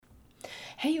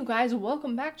Hey, you guys,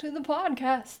 welcome back to the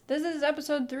podcast. This is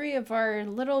episode 3 of our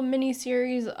little mini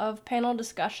series of panel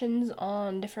discussions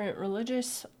on different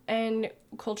religious and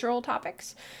cultural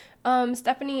topics.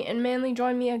 Stephanie and Manley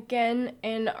join me again,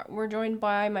 and we're joined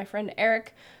by my friend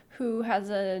Eric, who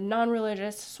has a non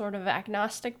religious, sort of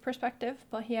agnostic perspective,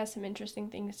 but he has some interesting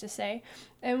things to say.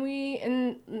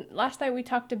 And last night we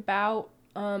talked about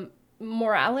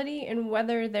morality and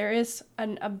whether there is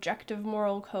an objective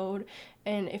moral code,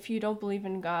 and if you don't believe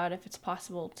in God, if it's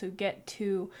possible to get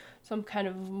to some kind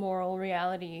of moral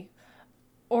reality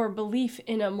or belief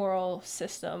in a moral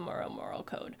system or a moral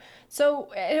code.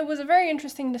 So it was a very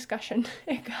interesting discussion.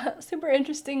 It got super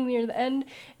interesting near the end,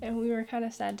 and we were kind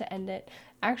of sad to end it.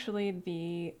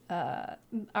 Actually,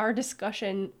 our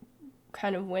discussion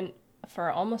kind of went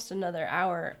for almost another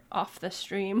hour off the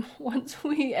stream once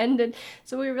we ended.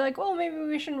 So we were like, well, maybe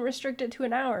we shouldn't restrict it to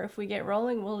an hour. If we get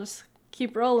rolling, we'll just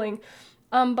keep rolling.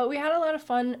 But we had a lot of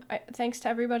fun. Thanks to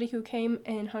everybody who came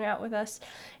and hung out with us.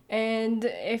 And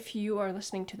if you are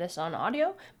listening to this on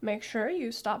audio, make sure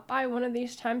you stop by one of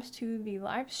these times to the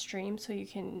live stream so you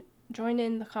can join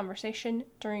in the conversation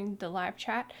during the live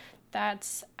chat.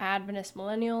 That's Adventist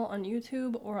Millennial on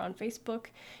YouTube or on Facebook.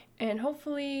 And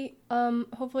hopefully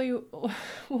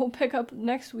we'll pick up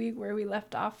next week where we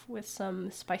left off with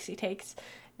some spicy takes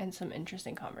and some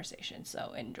interesting conversations.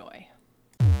 So enjoy.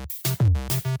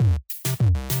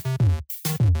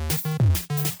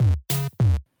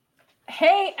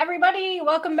 Hey everybody,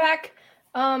 welcome back.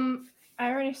 I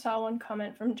already saw one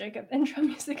comment from Jacob. Intro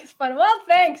music is fun. Well,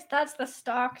 thanks. That's the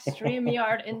stock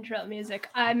StreamYard intro music.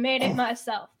 I made it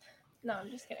myself. No, I'm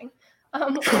just kidding.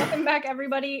 Welcome back,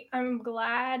 everybody. I'm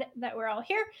glad that we're all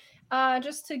here.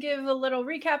 Just to give a little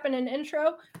recap and an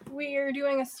intro, we are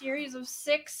doing a series of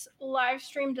 6 live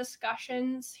stream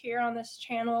discussions here on this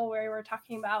channel where we're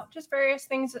talking about just various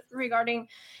things regarding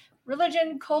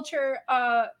religion, culture,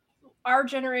 our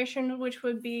generation, which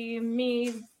would be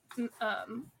me,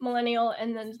 millennial,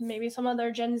 and then maybe some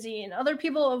other Gen Z and other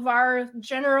people of our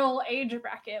general age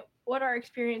bracket, what our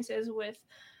experience is with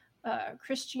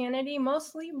Christianity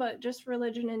mostly, but just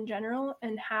religion in general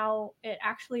and how it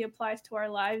actually applies to our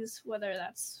lives, whether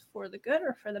that's for the good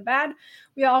or for the bad.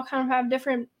 We all kind of have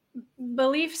different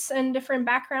beliefs and different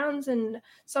backgrounds and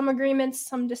some agreements,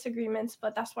 some disagreements,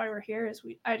 but that's why we're here.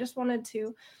 I just wanted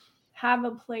to have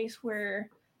a place where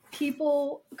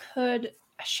people could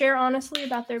share honestly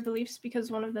about their beliefs, because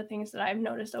one of the things that I've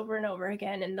noticed over and over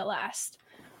again in the last,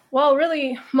 well,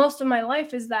 really most of my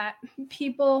life, is that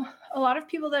a lot of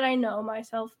people that I know,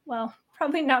 myself, well,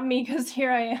 probably not me because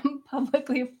here I am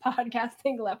publicly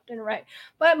podcasting left and right,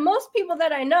 but most people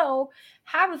that I know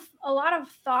have a lot of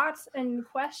thoughts and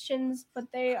questions, but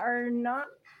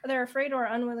they're afraid or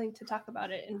unwilling to talk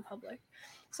about it in public.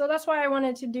 So that's why I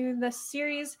wanted to do this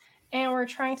series. And we're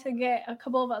trying to get a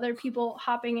couple of other people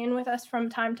hopping in with us from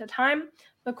time to time.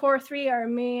 The core 3 are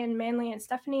me and Manley and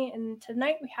Stephanie. And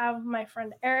tonight we have my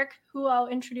friend Eric, who I'll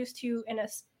introduce to you in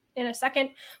a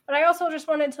second. But I also just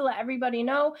wanted to let everybody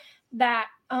know that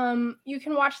you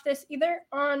can watch this either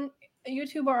on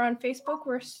YouTube or on Facebook.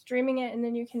 We're streaming it and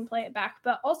then you can play it back.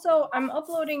 But also I'm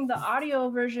uploading the audio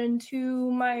version to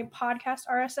my podcast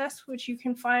RSS, which you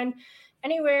can find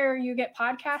anywhere you get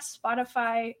podcasts: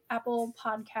 Spotify, Apple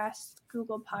Podcasts,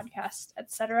 Google Podcasts,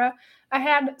 etc. I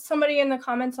had somebody in the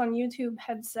comments on YouTube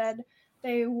had said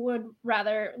they would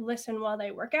rather listen while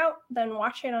they work out than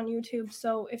watch it on YouTube.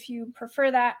 So if you prefer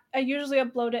that, I usually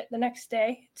upload it the next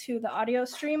day to the audio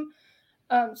stream.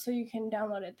 So you can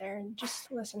download it there and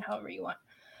just listen however you want.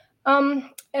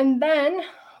 And then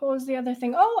what was the other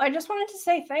thing? Oh, I just wanted to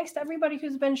say thanks to everybody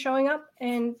who's been showing up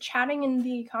and chatting in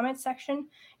the comment section.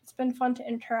 It's been fun to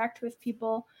interact with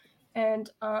people,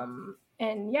 and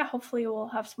yeah, hopefully we'll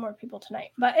have some more people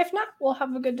tonight. But if not, we'll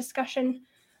have a good discussion.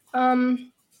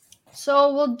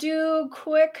 So we'll do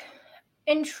quick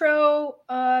intro.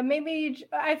 Maybe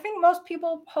I think most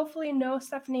people hopefully know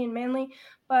Stephanie and Manley,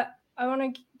 but I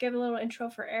want to give a little intro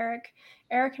for Eric.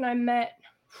 Eric and I met,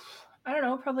 I don't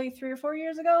know, probably 3 or 4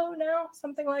 years ago now,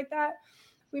 something like that.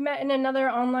 We met in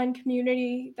another online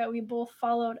community that we both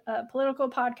followed, a political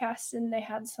podcast, and they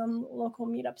had some local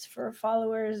meetups for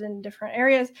followers in different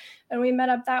areas. And we met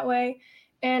up that way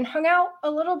and hung out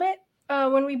a little bit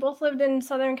when we both lived in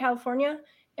Southern California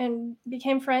and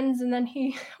became friends. And then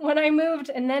when I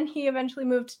moved, and then he eventually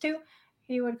moved too,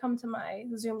 he would come to my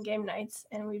Zoom game nights,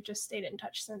 and we've just stayed in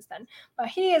touch since then. But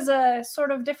he is a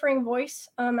sort of differing voice,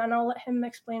 and I'll let him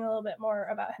explain a little bit more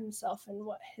about himself and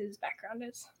what his background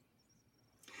is.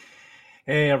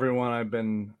 Hey everyone, I've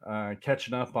been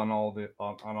catching up on all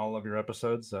of your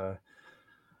episodes.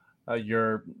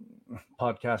 Your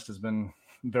podcast has been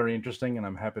very interesting, and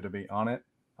I'm happy to be on it.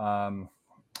 Um,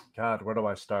 God, where do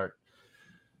I start?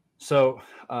 So,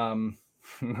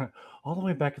 all the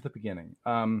way back at the beginning,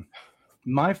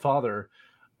 my father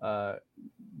uh,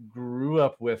 grew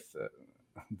up with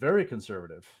very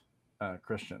conservative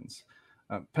Christians,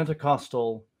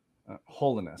 Pentecostal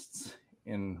Holinists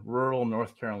in rural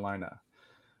North Carolina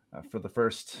for the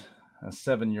first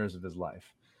 7 years of his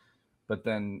life. But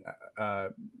then uh,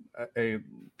 a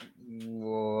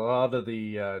lot of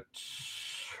the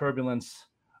turbulence.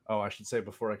 Oh, I should say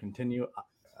before I continue,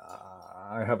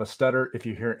 I have a stutter. If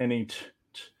you hear any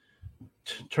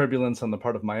turbulence on the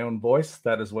part of my own voice,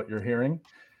 that is what you're hearing.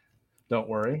 Don't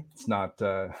worry, it's not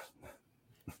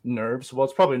nerves. Well,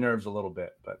 it's probably nerves a little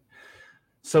bit, but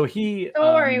so he.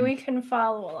 Don't worry, we can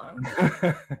follow along.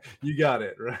 You got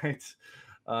it right.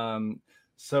 Um,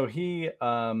 so he,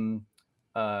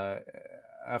 after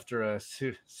a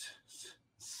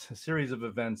series of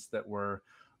events that were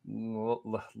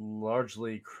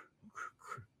largely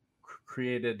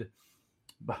created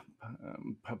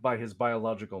by his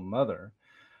biological mother,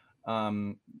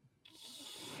 um,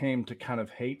 came to kind of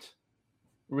hate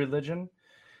religion.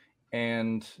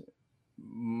 And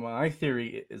my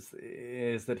theory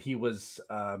is that he was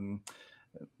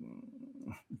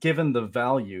given the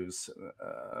values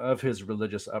of his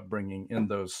religious upbringing in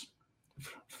those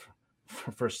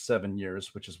first 7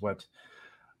 years, which is what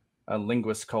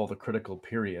linguists call the critical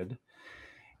period.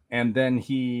 And then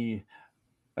he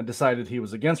decided he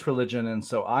was against religion, and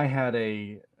so I had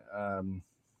a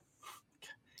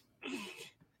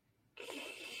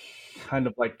kind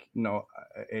of like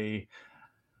a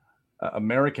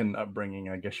American upbringing,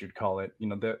 I guess you'd call it.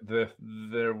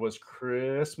 There was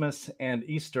Christmas and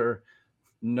Easter,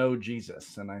 no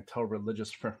Jesus, and I tell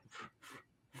religious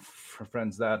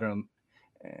friends that,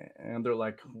 and they're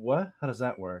like, "What? How does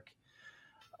that work?"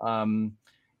 And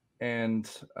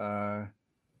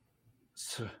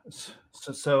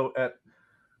so at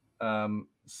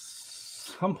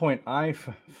some point, I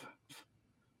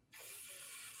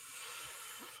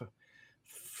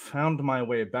found my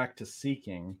way back to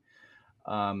seeking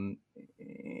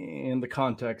in the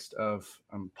context of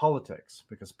politics,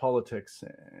 because politics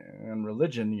and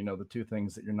religion, the two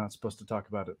things that you're not supposed to talk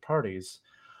about at parties,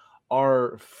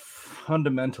 are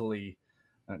fundamentally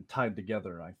tied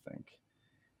together, I think.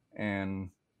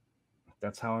 And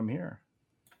that's how I'm here.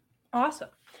 Awesome.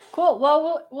 Cool.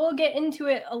 Well, we'll get into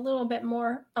it a little bit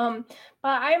more. But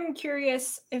I'm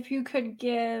curious if you could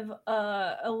give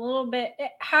a little bit.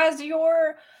 Have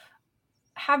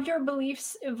your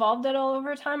beliefs evolved at all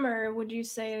over time, or would you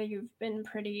say you've been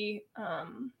pretty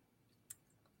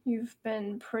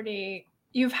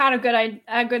you've had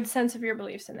a good sense of your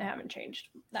beliefs and they haven't changed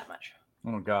that much?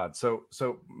 Oh God. So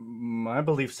my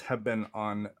beliefs have been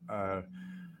on a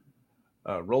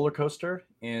roller coaster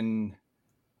in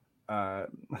I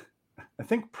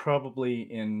think probably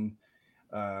in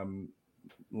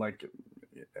like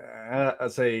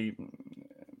as a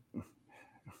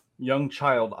young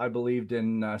child, I believed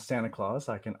in Santa Claus.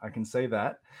 I can say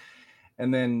that.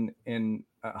 And then in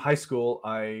high school,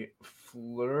 I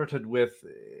flirted with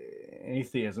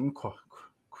atheism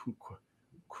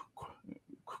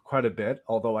quite a bit,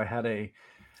 although I had a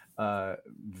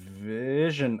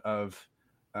vision of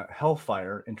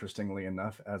hellfire, interestingly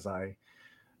enough, as I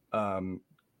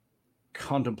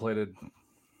contemplated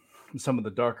some of the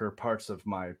darker parts of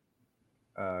my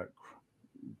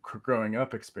growing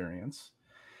up experience.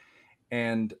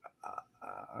 And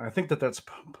I think that that's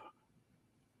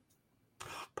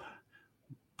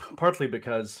partly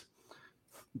because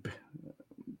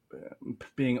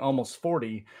being almost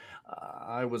 40,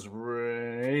 I was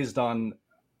raised on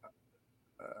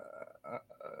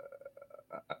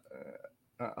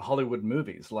Hollywood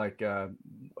movies like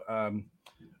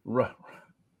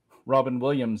Robin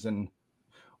Williams and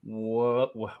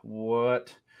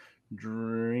what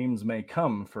dreams may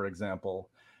come, for example,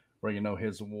 where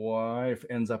his wife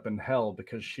ends up in hell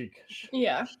because she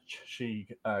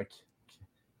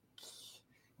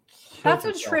that's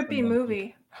a trippy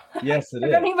movie. Yes, it is.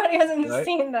 If anybody hasn't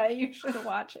seen that, you should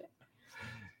watch it.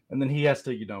 And then he has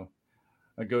to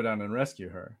go down and rescue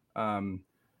her, and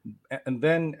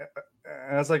then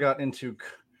as I got into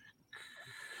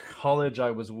college,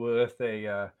 I was with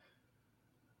a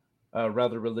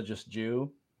rather religious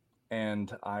Jew,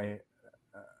 and I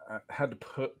had to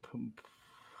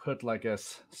put like a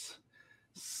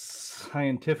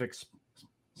scientific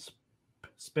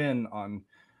spin on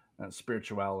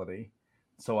spirituality.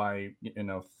 So I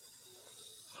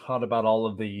thought about all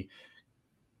of the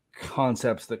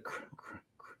concepts that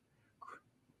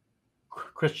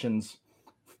Christians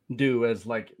do as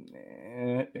like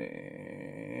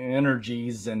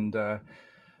energies and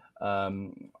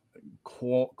um,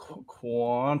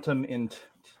 quantum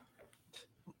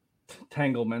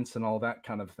entanglements and all that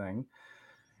kind of thing.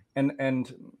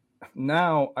 And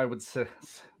now I would say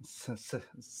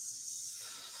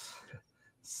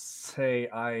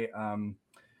I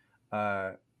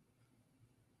uh,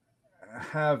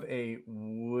 have a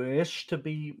wish to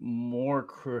be more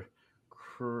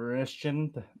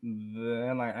Christian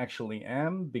than I actually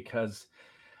am, because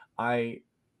I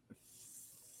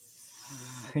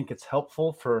think it's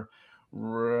helpful for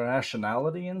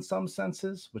rationality in some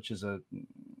senses, which is a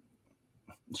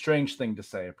strange thing to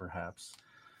say, perhaps.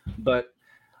 But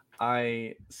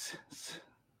I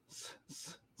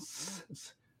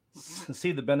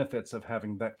see the benefits of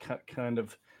having that kind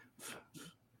of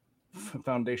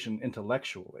foundation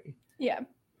intellectually. Yeah.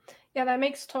 Yeah, that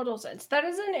makes total sense. That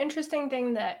is an interesting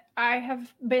thing that I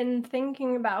have been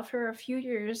thinking about for a few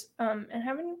years, and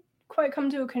haven't quite come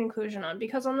to a conclusion on.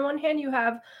 Because on the one hand, you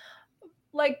have,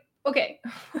 like, okay,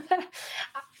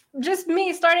 just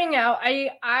me starting out,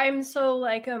 I'm so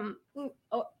like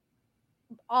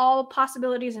all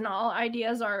possibilities and all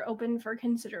ideas are open for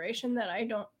consideration, that I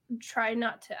don't try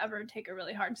not to ever take a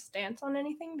really hard stance on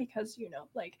anything, because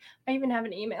like, I even have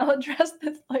an email address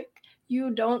that's like,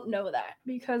 you don't know that,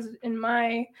 because in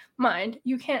my mind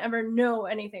you can't ever know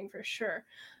anything for sure.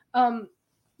 But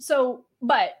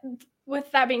with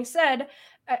that being said,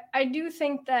 I do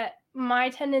think that my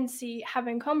tendency,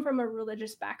 having come from a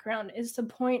religious background, is to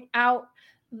point out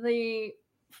the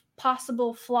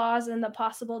possible flaws and the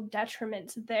possible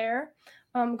detriments there,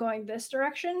 going this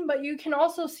direction. But you can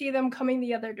also see them coming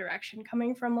the other direction,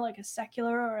 coming from like a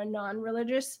secular or a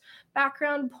non-religious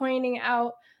background, pointing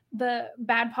out the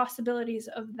bad possibilities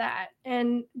of that,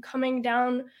 and coming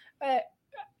down.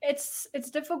 It's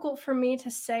difficult for me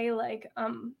to say, like,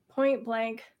 point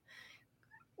blank,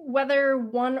 whether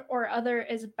one or other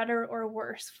is better or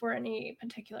worse for any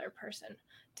particular person.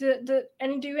 Do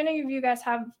any of you guys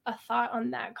have a thought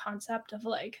on that concept of,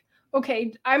 like,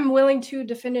 okay, I'm willing to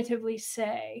definitively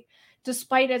say,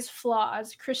 despite its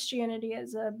flaws, Christianity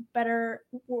is a better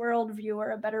worldview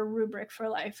or a better rubric for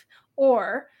life,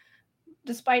 or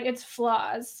despite its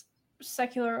flaws,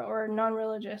 secular or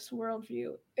non-religious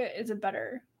worldview is a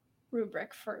better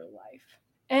rubric for life?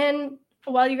 And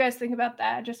while you guys think about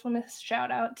that, I just want to shout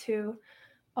out to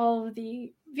all of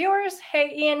the viewers.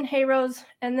 Hey, Ian. Hey, Rose.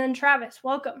 And then Travis.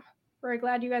 Welcome. We're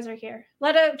glad you guys are here.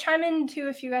 Chime in, too,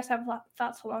 if you guys have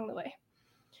thoughts along the way.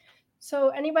 So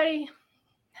anybody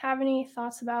have any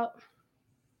thoughts about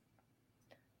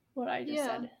what I just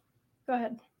said? Go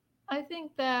ahead. I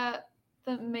think that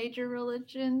the major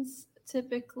religions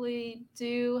typically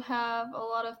do have a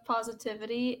lot of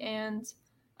positivity, and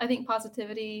I think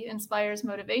positivity inspires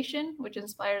motivation, which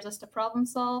inspires us to problem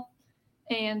solve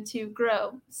and to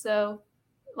grow. So,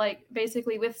 like,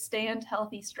 basically withstand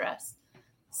healthy stress.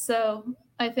 So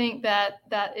I think that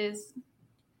is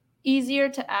easier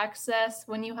to access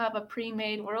when you have a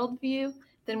pre-made worldview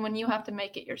than when you have to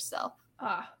make it yourself.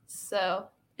 So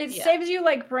it saves you,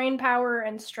 like, brain power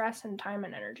and stress and time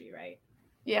and energy, right?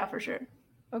 Yeah, for sure.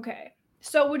 Okay.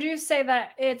 So would you say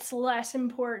that it's less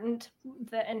important,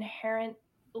 the inherent,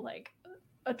 like,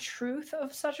 a truth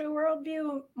of such a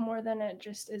worldview, more than it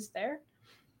just is there?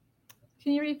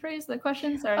 Can you rephrase the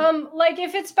question? Sorry. Like,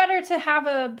 if it's better to have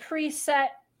a preset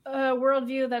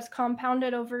worldview that's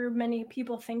compounded over many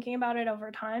people thinking about it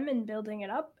over time and building it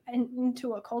up and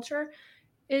into a culture,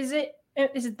 is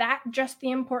that just the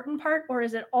important part, or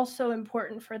is it also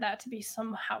important for that to be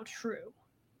somehow true?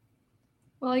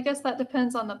 Well, I guess that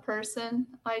depends on the person.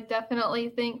 I definitely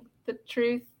think the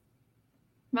truth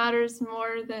matters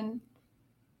more than,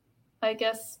 I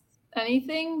guess,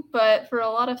 anything. But for a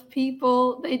lot of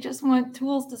people, they just want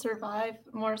tools to survive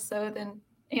more so than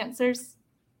answers.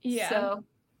 Yeah. So,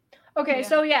 okay,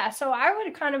 yeah. So I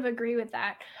would kind of agree with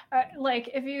that.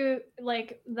 Like, if you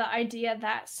like the idea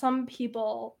that some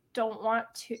people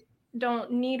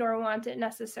don't need or want it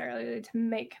necessarily to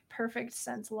make perfect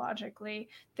sense logically.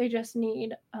 They just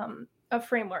need a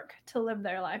framework to live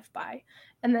their life by.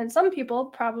 And then some people,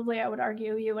 probably I would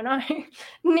argue you and I,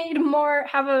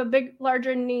 have a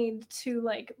larger need to,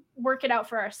 like, work it out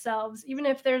for ourselves. Even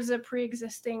if there's a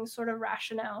pre-existing sort of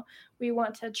rationale, we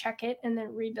want to check it and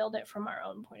then rebuild it from our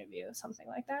own point of view, something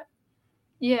like that.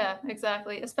 Yeah,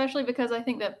 exactly. Especially because I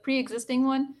think that pre-existing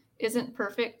one isn't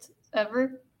perfect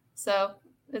ever. So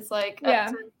it's like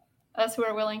up to us who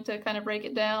are willing to kind of break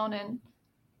it down and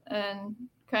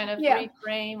kind of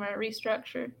reframe or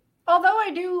restructure. Although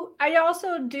I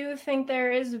also do think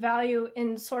there is value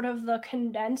in sort of the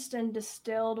condensed and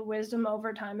distilled wisdom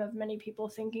over time of many people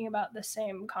thinking about the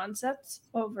same concepts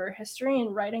over history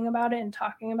and writing about it and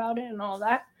talking about it and all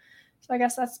that. So I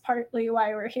guess that's partly why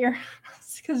we're here,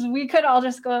 because we could all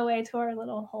just go away to our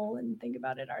little hole and think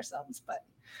about it ourselves, but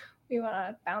we want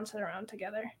to bounce it around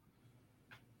together.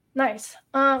 Nice.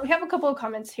 We have a couple of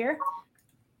comments here.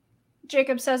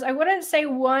 Jacob says, I wouldn't say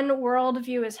one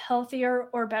worldview is healthier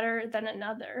or better than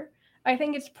another. I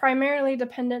think it's primarily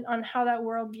dependent on how that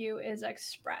worldview is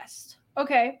expressed.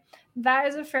 Okay, that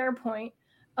is a fair point.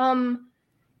 My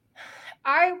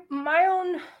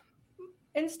own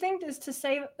instinct is to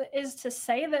say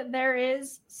that there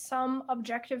is some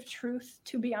objective truth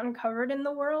to be uncovered in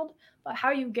the world, but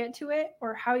how you get to it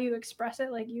or how you express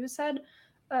it, like you said,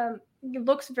 it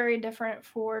looks very different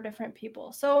for different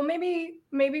people. So maybe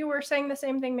we're saying the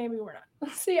same thing, maybe we're not.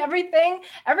 See, everything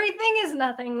is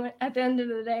nothing at the end of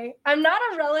the day. I'm not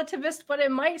a relativist, but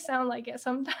it might sound like it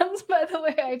sometimes by the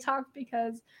way I talk,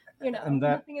 because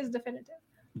nothing is definitive.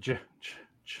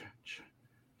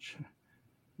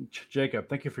 Jacob,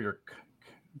 thank you for your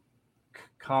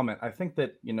comment. I think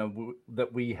that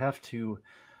that we have to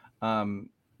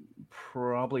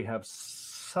probably have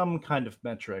some kind of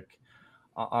metric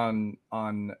on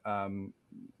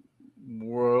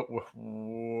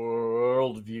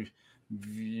world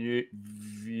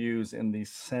views in the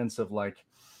sense of like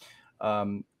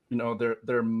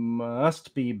there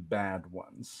must be bad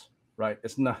ones, right?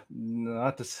 It's not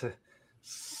to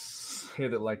say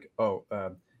that like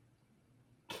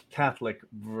Catholic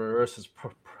versus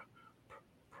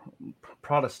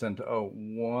Protestant,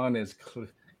 one is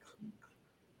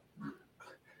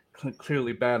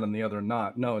clearly bad and the other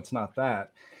not. No, it's not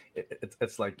that.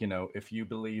 It's like, if you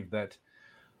believe that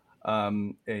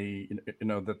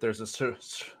that there's a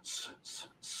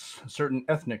certain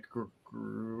ethnic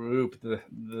group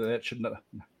that should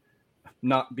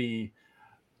not be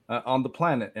on the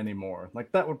planet anymore,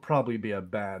 like that would probably be a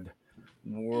bad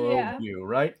worldview,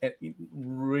 right?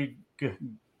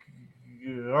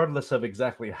 Regardless of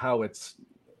exactly how it's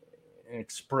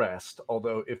expressed,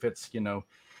 although if it's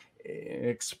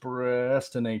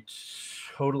expressed in a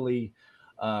totally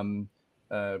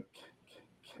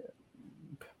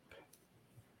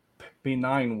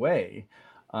benign way,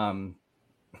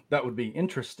 that would be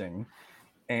interesting.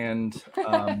 And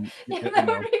that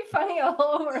would be funny, a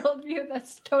whole worldview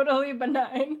that's totally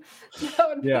benign. That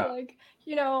would be like,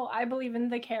 I believe in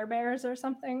the Care Bears or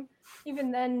something. Even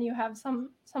then you have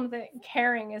something,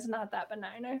 caring is not that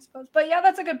benign, I suppose. But yeah,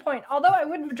 that's a good point. Although I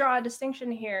would draw a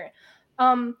distinction here.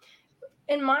 In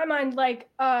my mind, like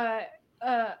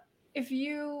if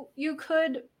you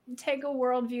could take a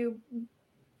worldview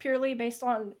purely based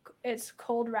on its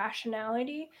cold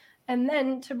rationality, and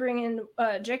then to bring in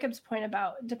Jacob's point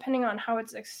about depending on how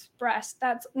it's expressed,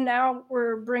 that's now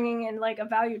we're bringing in like a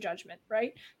value judgment,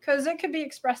 right? Because it could be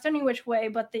expressed any which way,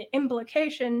 but the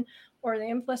implication or the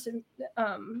implicit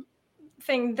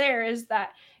thing there is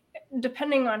that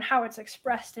depending on how it's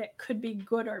expressed, it could be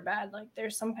good or bad. Like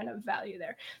there's some kind of value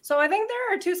there. So I think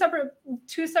there are two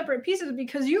separate pieces,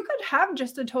 because you could have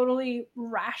just a totally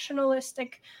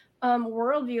rationalistic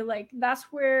worldview. Like that's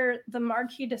where the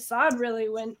Marquis de Sade really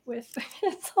went with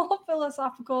its whole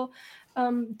philosophical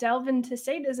delve into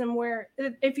sadism, where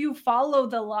if you follow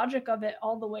the logic of it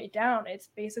all the way down, it's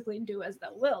basically do as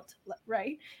thou wilt,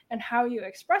 right? And how you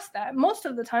express that, most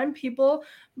of the time people,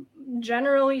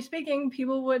 generally speaking,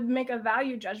 people would make a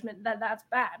value judgment that that's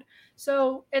bad.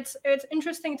 So it's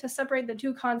interesting to separate the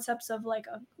two concepts of like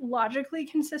a logically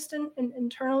consistent and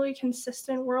internally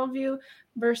consistent worldview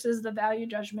versus the value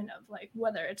judgment of like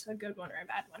whether it's a good one or a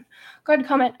bad one. Good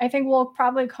comment. I think we'll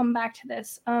probably come back to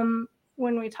this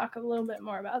when we talk a little bit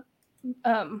more about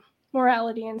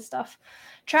morality and stuff.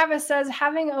 Travis says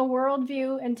having a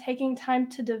worldview and taking time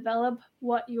to develop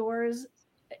what yours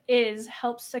is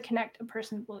helps to connect a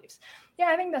person's beliefs. Yeah,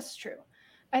 I think that's true.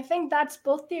 I think that's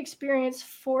both the experience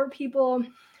for people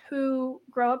who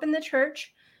grow up in the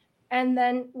church, and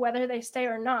then whether they stay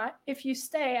or not. If you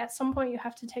stay, at some point you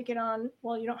have to take it on.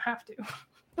 Well, you don't have to,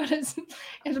 but it's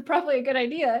probably a good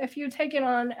idea if you take it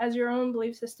on as your own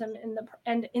belief system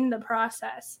in the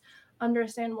process,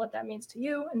 understand what that means to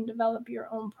you and develop your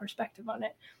own perspective on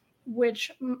it,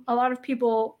 which a lot of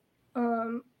people,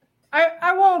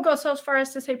 I won't go so far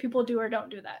as to say people do or don't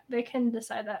do that. They can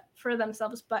decide that for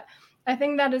themselves, but I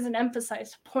think that is an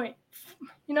emphasized point.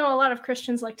 A lot of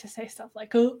Christians like to say stuff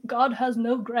like, oh, God has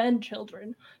no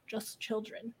grandchildren, just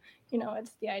children.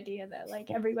 It's the idea that like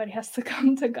everybody has to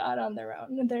come to God on their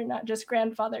own, and they're not just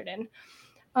grandfathered in.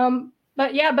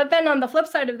 But then on the flip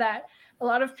side of that, a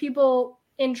lot of people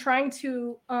in trying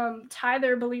to tie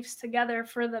their beliefs together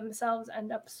for themselves,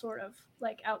 end up sort of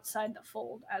like outside the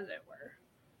fold, as it were.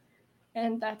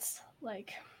 And that's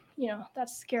like,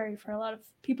 that's scary for a lot of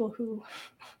people who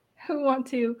want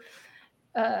to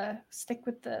stick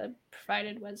with the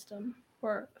provided wisdom,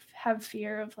 or have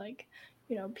fear of like,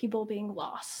 people being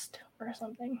lost or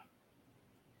something.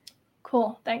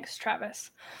 Cool. Thanks,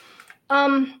 Travis.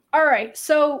 All right.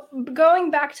 So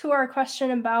going back to our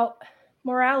question about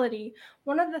morality,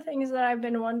 one of the things that I've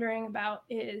been wondering about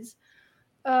is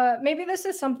maybe this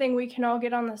is something we can all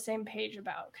get on the same page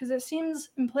about, because it seems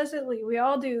implicitly we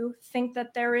all do think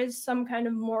that there is some kind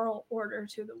of moral order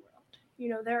to the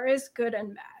world. There is good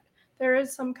and bad. There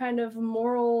is some kind of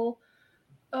moral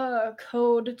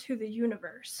code to the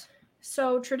universe.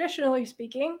 So traditionally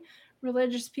speaking,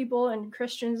 religious people and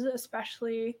Christians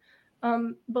especially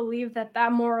believe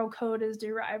that moral code is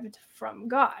derived from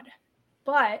God.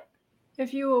 But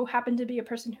if you happen to be a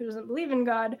person who doesn't believe in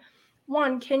God,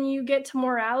 one, can you get to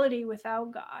morality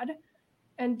without God?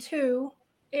 And two,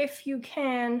 if you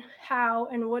can, how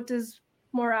and what does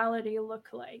morality look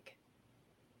like?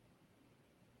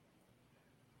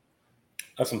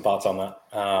 I have some thoughts on that.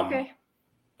 Okay.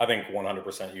 I think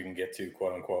 100% you can get to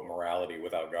quote unquote morality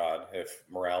without God if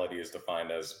morality is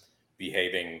defined as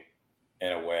behaving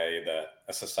in a way that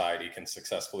a society can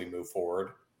successfully move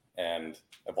forward and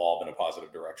evolve in a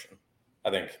positive direction.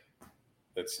 I think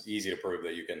it's easy to prove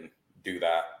that you can do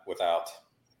that without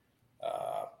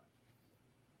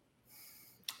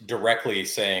directly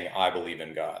saying, I believe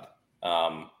in God.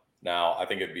 Now, I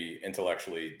think it'd be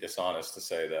intellectually dishonest to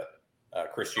say that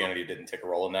Christianity didn't take a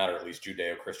role in that, or at least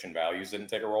Judeo-Christian values didn't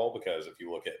take a role, because if you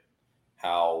look at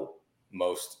how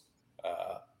most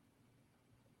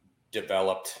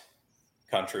developed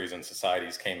countries and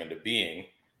societies came into being,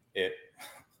 it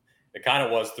kind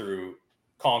of was through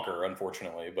conquer,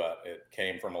 unfortunately, but it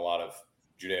came from a lot of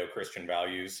Judeo-Christian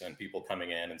values and people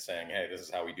coming in and saying, hey, this is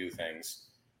how we do things.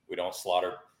 We don't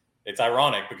slaughter. It's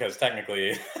ironic because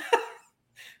technically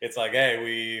it's like, hey,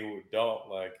 we don't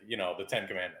the 10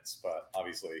 Commandments, but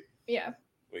obviously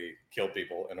we kill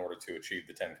people in order to achieve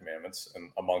the 10 Commandments, and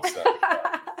amongst them.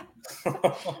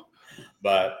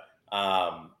 But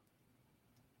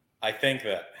I think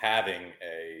that having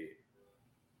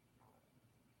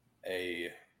a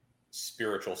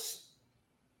spiritual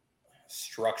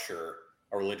structure,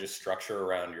 a religious structure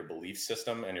around your belief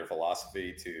system and your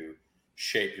philosophy to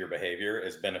shape your behavior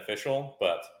is beneficial.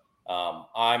 But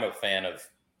I'm a fan of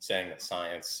saying that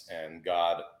science and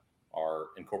God are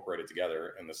incorporated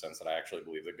together, in the sense that I actually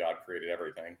believe that God created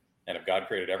everything. And if God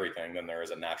created everything, then there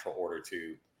is a natural order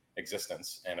to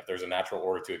existence. And if there's a natural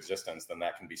order to existence, then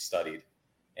that can be studied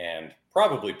and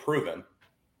probably proven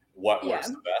what works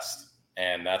the best.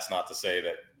 And that's not to say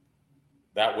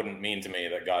that wouldn't mean to me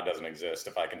that God doesn't exist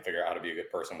if I can figure out how to be a good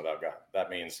person without God. That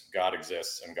means God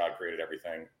exists and God created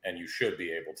everything, and you should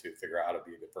be able to figure out how to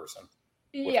be a good person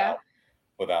without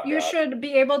you God. Should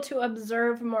be able to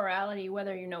observe morality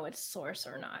whether you know its source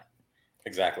or not.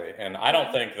 Exactly. And I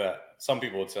don't think that some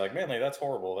people would say like, man, that's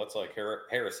horrible. That's like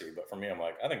heresy. But for me, I'm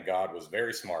like, I think God was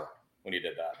very smart when he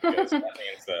did that, because that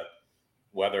means that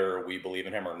whether we believe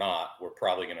in him or not, we're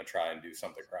probably going to try and do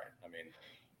something right. I mean,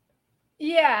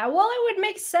 yeah, well, it would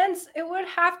make sense. It would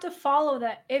have to follow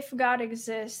that if God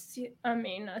exists, I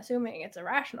mean, assuming it's a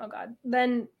rational God,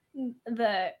 then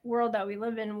the world that we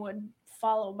live in would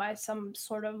follow by some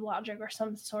sort of logic or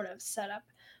some sort of setup.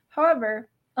 However,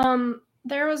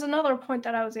 there was another point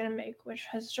that I was going to make, which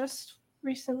has just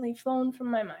recently flown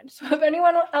from my mind. So if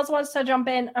anyone else wants to jump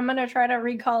in, I'm going to try to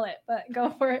recall it, but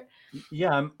go for it.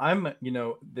 Yeah, I'm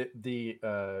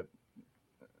the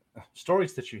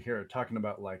stories that you hear talking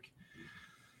about like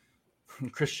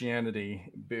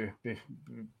Christianity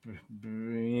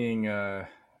being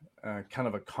kind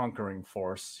of a conquering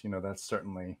force, that's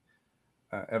certainly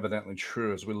evidently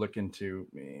true as we look into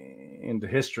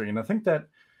history, and I think that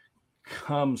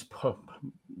comes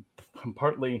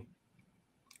partly.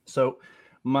 So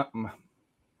my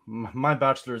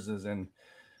bachelor's is in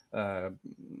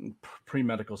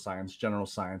pre-medical science, general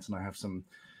science, and I have some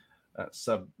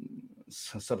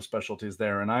subspecialties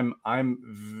there, and I'm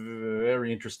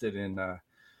very interested in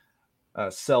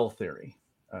cell theory,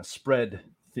 spread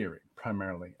theory,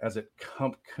 primarily, as it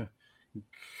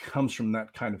comes from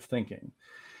that kind of thinking.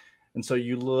 And so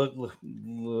you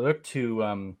look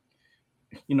to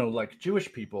like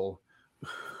Jewish people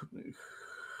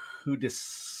who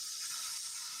decided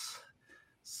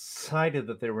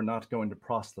that they were not going to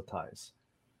proselytize.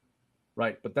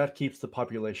 Right, but that keeps the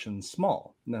population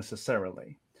small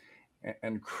necessarily,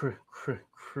 and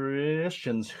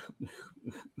Christians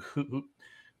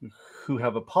who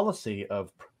have a policy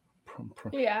of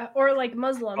Yeah, or like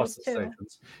Muslims too.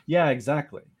 processations. Yeah,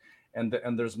 exactly. And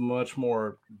there's much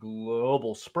more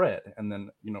global spread, and then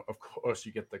of course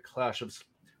you get the clash of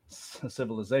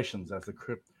civilizations as the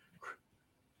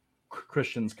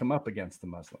Christians come up against the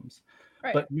Muslims.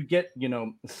 Right. But you get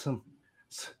some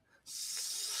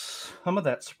of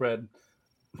that spread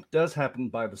does happen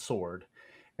by the sword,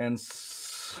 and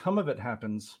some of it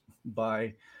happens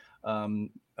by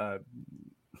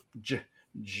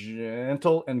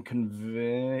gentle and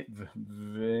convincing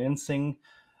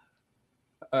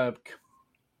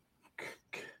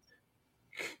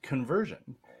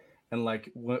conversion. And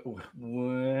like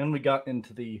when we got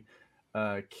into the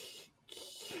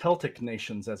Celtic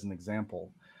nations as an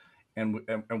example, and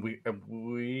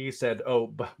we said,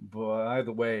 oh, by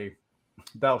the way,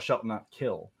 thou shalt not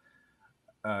kill,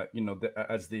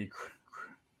 as the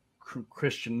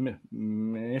Christian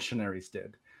missionaries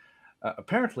did.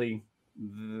 Apparently,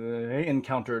 they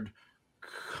encountered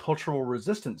cultural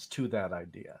resistance to that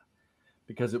idea,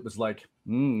 because it was like,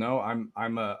 no,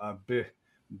 I'm a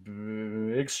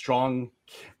big strong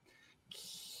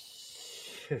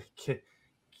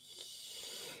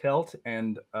Celt,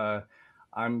 and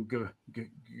I'm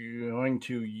going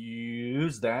to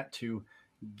use that to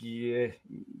get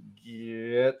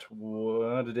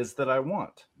what it is that I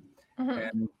want.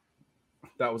 And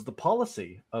that was the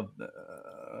policy of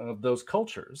those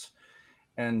cultures.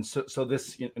 And so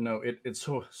this, it's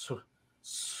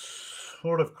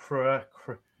sort of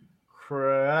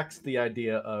cracks the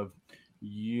idea of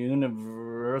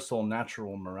universal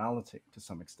natural morality to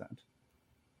some extent.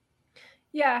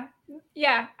 Yeah.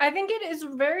 I think it is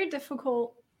very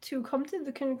difficult to come to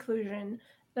the conclusion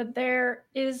that there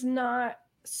is not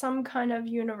some kind of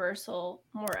universal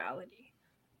morality.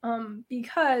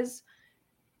 Because,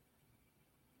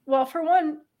 well, for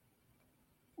one,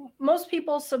 most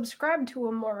people subscribe to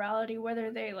a morality,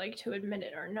 whether they like to admit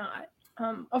it or not.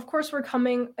 Of course, we're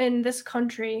coming in this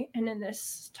country and in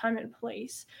this time and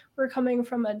place, we're coming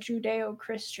from a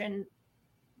Judeo-Christian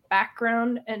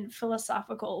background and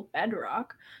philosophical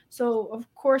bedrock. So,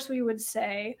 of course, we would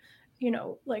say,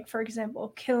 like, for example,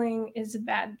 killing is a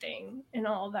bad thing and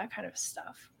all that kind of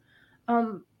stuff.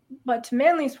 But to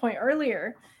Manly's point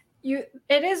earlier, it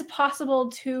is possible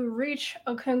to reach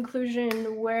a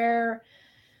conclusion where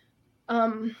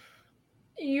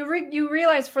you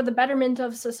realize, for the betterment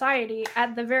of society,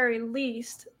 at the very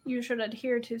least, you should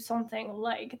adhere to something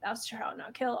like thou shalt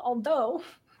not kill, although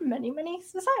many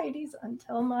societies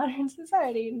until modern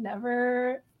society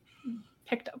never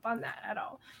picked up on that at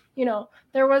all.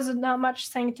 There was not much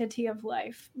sanctity of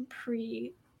life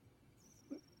pre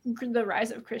the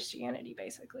rise of Christianity,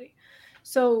 basically.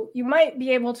 So you might be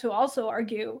able to also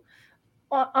argue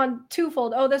on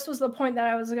twofold. Oh, this was the point that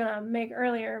I was gonna make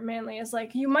earlier, Manly, is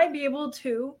like, you might be able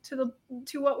to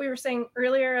what we were saying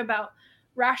earlier about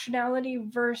rationality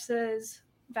versus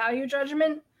value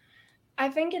judgment. I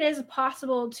think it is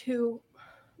possible to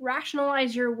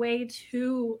rationalize your way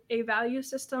to a value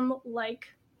system, like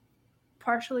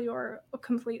partially or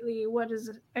completely what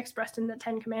is expressed in the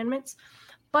 10 Commandments.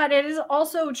 But it is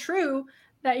also true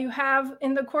that you have,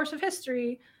 in the course of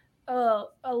history, a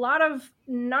lot of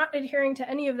not adhering to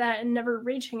any of that and never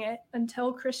reaching it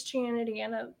until Christianity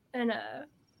and a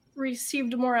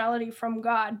received morality from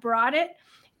God brought it.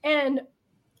 And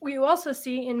we also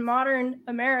see in modern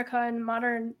America and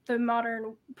the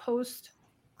modern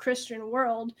post-Christian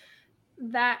world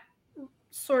that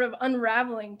sort of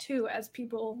unraveling too as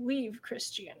people leave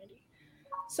Christianity.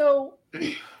 So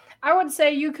I would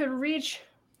say you could reach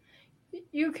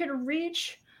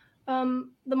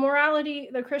the morality,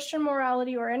 the Christian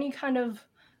morality, or any kind of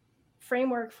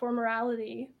framework for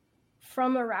morality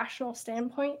from a rational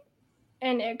standpoint,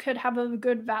 and it could have a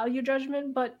good value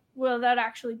judgment, but will that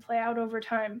actually play out over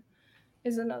time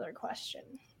is another question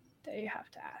that you have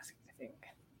to ask, I think.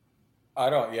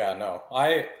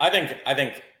 I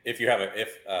think if you have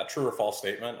a true or false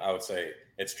statement, I would say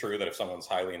it's true that if someone's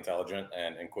highly intelligent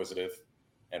and inquisitive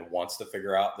and wants to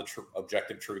figure out the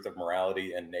objective truth of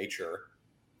morality and nature,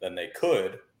 then they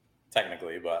could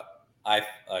technically. But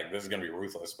this is going to be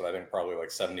ruthless, but I think probably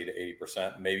like 70 to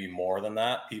 80%, maybe more than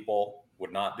that, people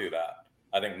would not do that.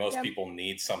 I think most people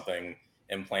need something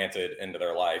implanted into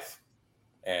their life.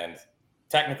 And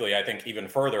technically, I think even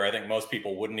further, I think most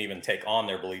people wouldn't even take on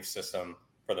their belief system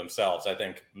for themselves. I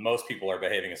think most people are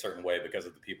behaving a certain way because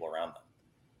of the people around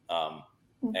them.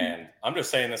 And I'm just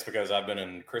saying this because I've been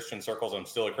in Christian circles. I'm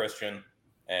still a Christian.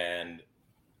 And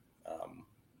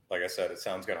like I said, it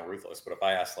sounds kind of ruthless, but if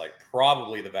I ask like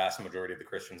probably the vast majority of the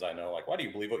Christians I know, like, why do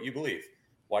you believe what you believe?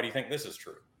 Why do you think this is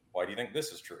true? Why do you think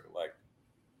this is true? Like,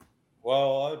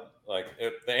 Well,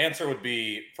 the answer would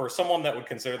be for someone that would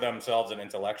consider themselves an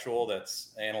intellectual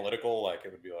that's analytical. Like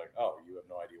it would be like, oh, you have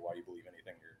no idea why you believe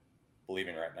anything you're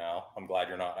believing right now. I'm glad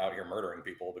you're not out here murdering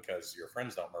people because your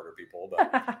friends don't murder people.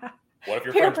 But what if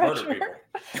your Peer friends murder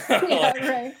pressure. people? Yeah,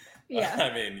 right. Yeah.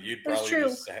 I mean, you'd That's probably true.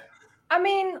 just say, I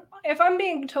mean, if I'm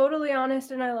being totally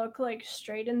honest and I look like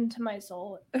straight into my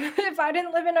soul, if I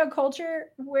didn't live in a culture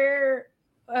where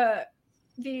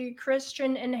the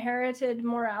Christian inherited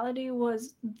morality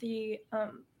was the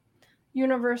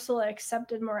universal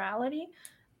accepted morality,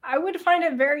 I would find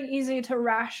it very easy to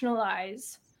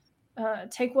rationalize,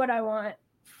 take what I want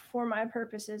for my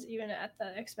purposes, even at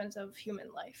the expense of human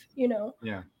life, you know?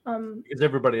 Yeah. Um, Because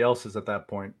everybody else is at that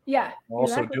point yeah,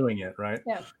 also exactly. doing it, right?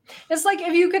 Yeah. It's like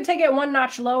if you could take it one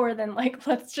notch lower, then like,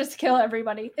 let's just kill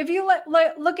everybody. If you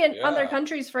look at other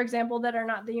countries, for example, that are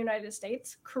not the United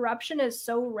States, corruption is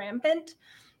so rampant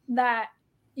that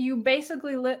you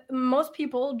basically most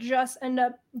people just end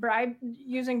up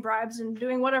using bribes and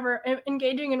doing whatever,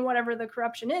 engaging in whatever the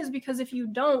corruption is, because if you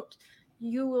don't,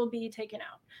 you will be taken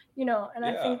out, you know. And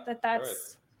I think that's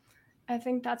right. I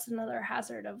think that's another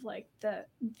hazard of like the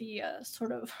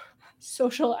sort of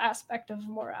social aspect of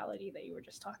morality that you were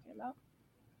just talking about.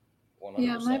 100%.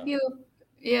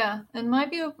 Yeah, my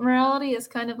view of morality is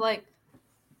kind of like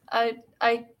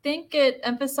I think it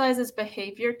emphasizes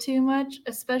behavior too much,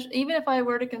 especially even if I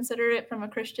were to consider it from a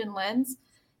Christian lens,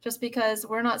 just because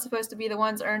we're not supposed to be the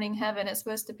ones earning heaven. It's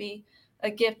supposed to be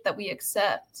a gift that we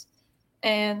accept.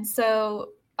 And so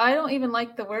I don't even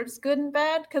like the words good and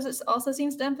bad because it also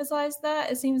seems to emphasize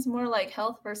that. It seems more like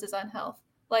health versus unhealth.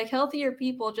 Like healthier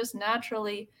people just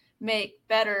naturally make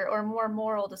better or more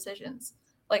moral decisions.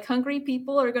 Like hungry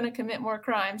people are going to commit more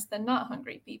crimes than not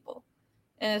hungry people.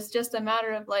 And it's just a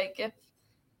matter of like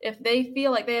if they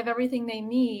feel like they have everything they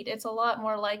need, it's a lot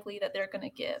more likely that they're going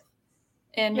to give.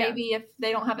 And maybe if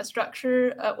they don't have a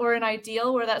structure or an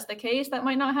ideal where that's the case, that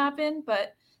might not happen.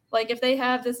 But like if they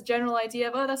have this general idea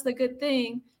of, oh, that's the good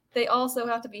thing, they also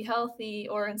have to be healthy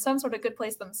or in some sort of good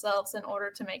place themselves in order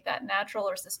to make that natural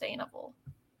or sustainable.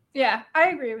 Yeah, I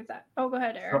agree with that. Oh, go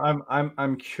ahead, Eric. So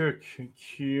I'm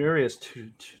curious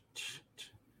to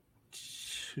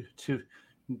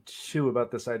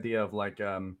about this idea of like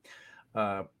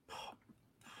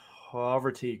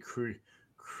poverty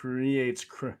creates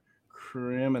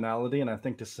criminality, and I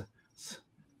think to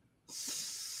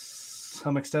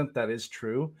some extent that is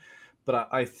true, but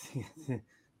I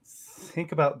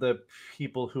think about the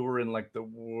people who were in like the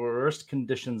worst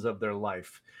conditions of their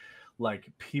life,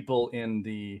 like people in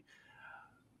the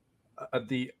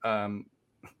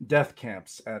death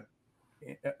camps at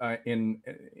in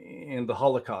the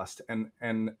Holocaust, and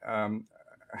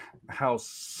how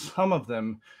some of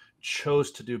them chose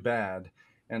to do bad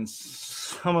and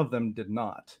some of them did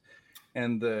not,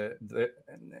 and the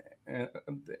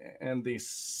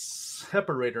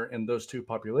separator in those two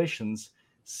populations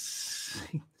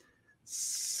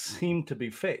seem to be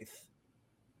faith,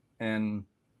 and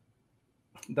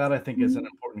that I think is an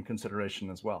important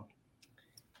consideration as well.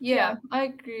 Yeah, I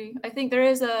agree. I think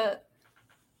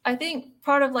I think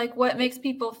part of like what makes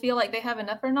people feel like they have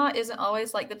enough or not isn't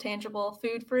always like the tangible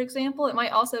food, for example. It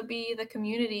might also be the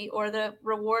community or the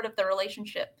reward of the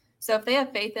relationship. So if they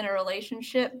have faith in a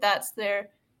relationship, that's their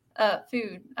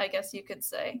food, I guess you could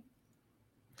say.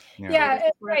 Yeah,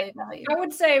 right. I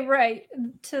would say right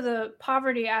to the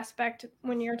poverty aspect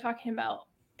when you're talking about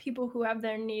people who have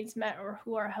their needs met or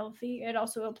who are healthy. It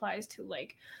also applies to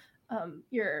like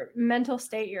your mental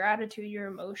state, your attitude, your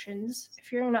emotions.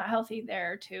 If you're not healthy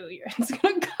there too, it's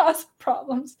going to cause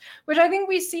problems, which I think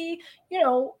we see, you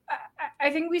know, I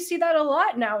think we see that a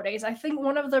lot nowadays. I think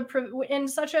one of the, in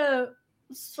such a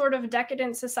sort of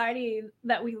decadent society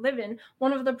that we live in,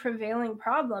 one of the prevailing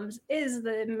problems is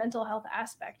the mental health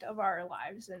aspect of our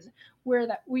lives, and where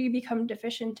that we become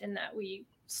deficient in that, we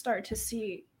start to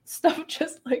see stuff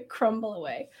just like crumble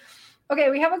away. Okay,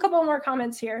 we have a couple more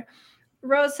comments here.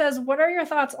 Rose says, what are your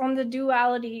thoughts on the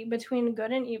duality between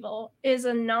good and evil? Is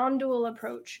a non-dual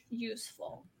approach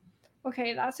useful?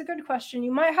 Okay, that's a good question.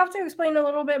 You might have to explain a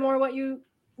little bit more what you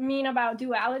mean about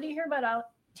duality here, but I'll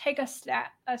take a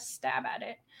stab at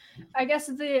it. I guess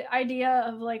the idea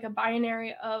of like a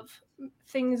binary of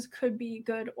things could be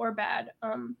good or bad,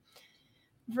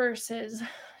 versus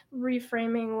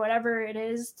reframing whatever it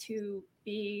is to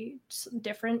be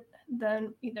different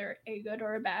than either a good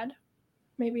or a bad.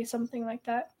 Maybe something like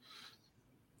that.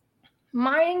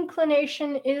 My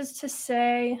inclination is to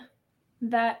say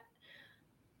that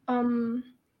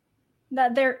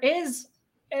that there is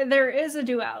a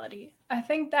duality. I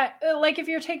think that like if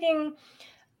you're taking,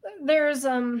 there's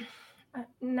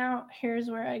now here's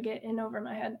where I get in over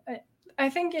my head. I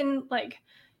think in like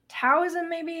Taoism,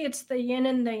 maybe it's the yin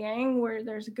and the yang, where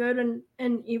there's good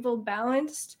and evil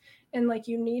balanced, and like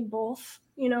you need both,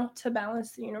 to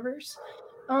balance the universe.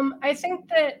 I think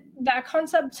that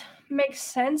concept makes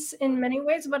sense in many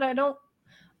ways, but I don't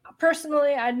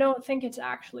think it's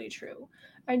actually true.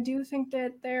 I do think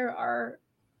that there are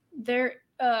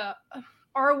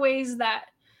ways that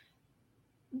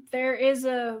there is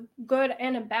a good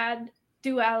and a bad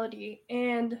duality,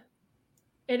 and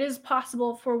it is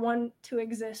possible for one to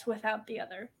exist without the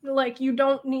other. Like, you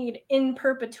don't need in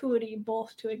perpetuity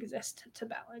both to exist to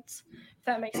balance, if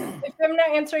that makes sense. If I'm not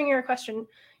answering your question,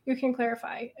 you can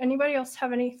clarify. Anybody else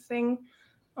have anything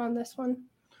on this one?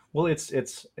 Well, it's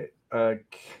kind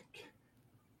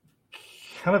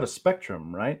of a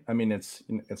spectrum, right? I mean, it's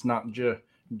not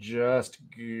just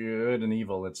good and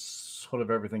evil. It's sort of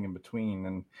everything in between,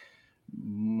 and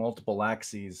multiple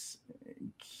axes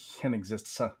can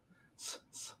exist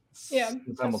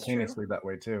simultaneously that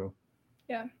way too.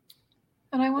 Yeah.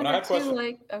 And I wonder too,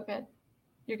 like, okay,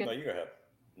 you're good. No, you go ahead.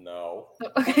 No.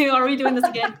 Okay, are we doing this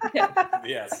again? Okay.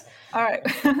 Yes. All right.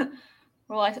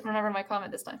 Well, I remember my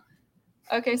comment this time.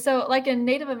 Okay, so like in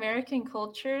Native American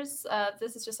cultures,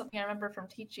 this is just something I remember from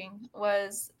teaching,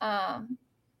 was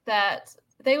that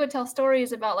they would tell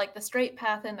stories about like the straight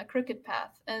path and the crooked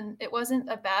path, and it wasn't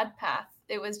a bad path,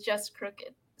 it was just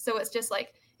crooked. So it's just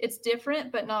like, it's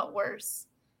different but not worse.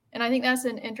 And I think that's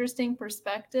an interesting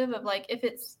perspective of like, if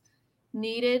it's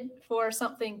needed for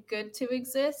something good to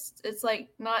exist, it's like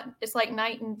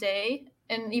night and day.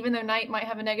 And even though night might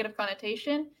have a negative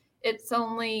connotation, it's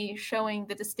only showing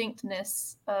the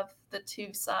distinctness of the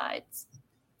two sides.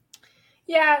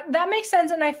 Yeah, that makes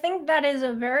sense. And I think that is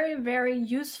a very, very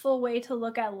useful way to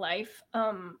look at life,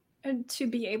 to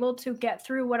be able to get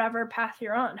through whatever path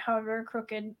you're on, however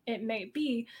crooked it may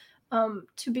be,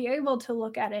 to be able to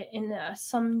look at it in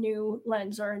some new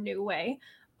lens or a new way.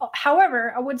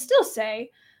 However, I would still say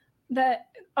that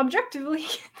objectively,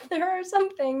 there are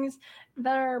some things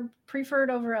that are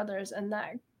preferred over others and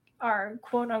that are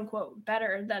quote unquote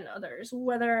better than others,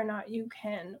 whether or not you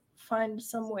can find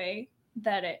some way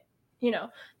that it,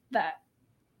 that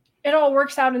it all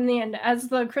works out in the end. As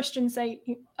the Christians say,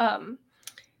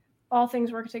 all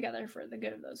things work together for the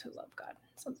good of those who love God,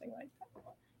 something like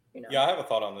that. Yeah, I have a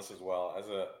thought on this as well.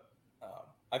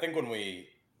 I think when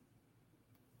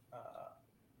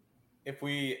if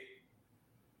we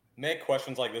make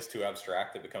questions like this too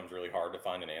abstract, it becomes really hard to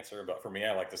find an answer. But for me,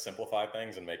 I like to simplify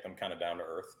things and make them kind of down to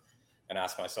earth, and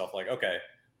ask myself, like, okay,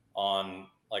 on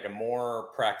like a more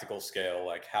practical scale,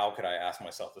 like, how could I ask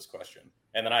myself this question?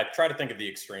 And then I try to think of the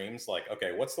extremes, like,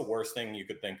 okay, what's the worst thing you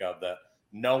could think of that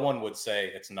no one would say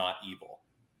it's not evil?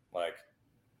 Like,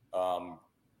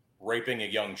 raping a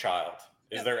young child.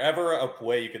 Is there ever a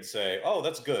way you could say, oh,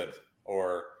 that's good?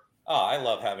 Or, I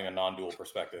love having a non-dual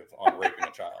perspective on raping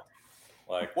a child.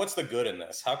 Like, what's the good in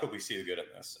this? How could we see the good in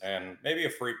this? And maybe a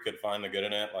freak could find the good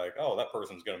in it. Like, oh, that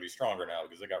person's going to be stronger now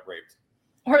because they got raped.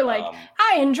 Or like,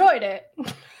 I enjoyed it.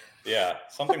 Yeah,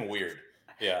 something weird.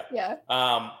 Yeah. Yeah.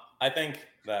 I think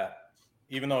that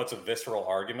even though it's a visceral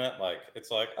argument, like,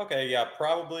 it's like, okay, yeah,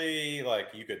 probably like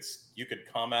you could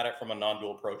come at it from a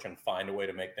non-dual approach and find a way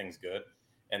to make things good.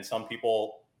 And some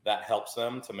people, that helps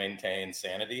them to maintain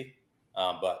sanity.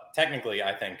 But technically,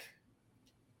 I think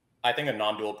a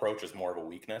non-dual approach is more of a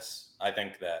weakness. I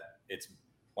think that it's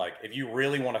like, if you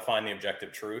really want to find the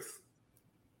objective truth,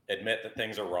 admit that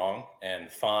things are wrong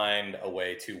and find a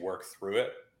way to work through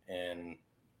it in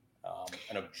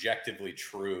an objectively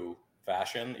true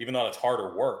fashion, even though it's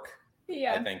harder work.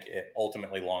 Yeah. I think it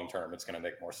ultimately long-term, it's going to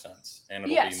make more sense, and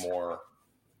it'll be more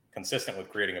consistent with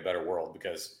creating a better world,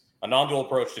 because a non-dual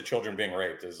approach to children being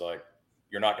raped is like,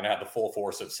 you're not going to have the full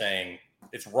force of saying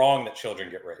it's wrong that children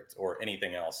get raped or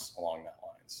anything else along that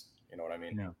lines. You know what I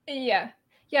mean? Yeah.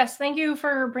 Yes. Thank you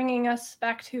for bringing us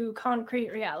back to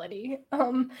concrete reality.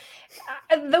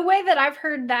 The way that I've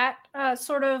heard that it's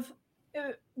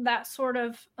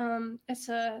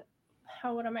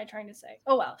what am I trying to say?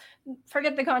 Oh, well,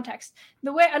 forget the context.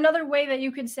 Another way that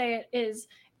you could say it is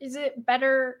it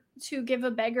better to give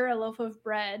a beggar a loaf of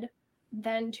bread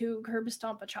than to curb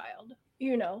stomp a child?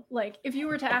 Like, if you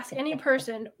were to ask any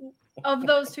person of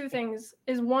those two things,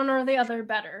 is one or the other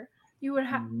better? You would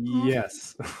have.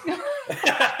 Yes.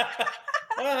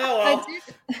 Well,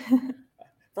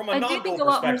 from a non-dual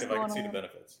perspective, I can see the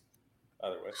benefits.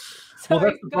 Either way. Well,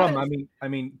 that's the problem. I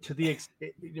mean, to the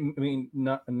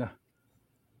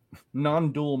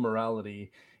non-dual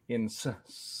morality in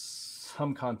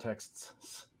some contexts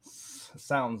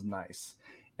sounds nice,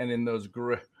 and in those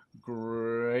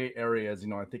gray areas,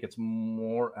 I think it's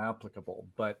more applicable.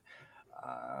 But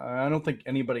I don't think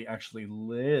anybody actually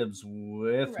lives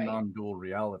with Right. non-dual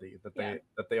reality. That Yeah.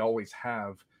 they always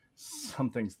have some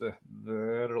things that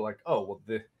are like, oh well,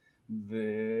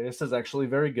 this is actually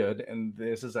very good and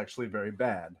this is actually very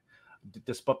bad,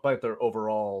 despite their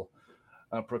overall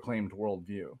proclaimed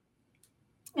worldview.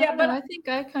 Yeah, I but don't know, I think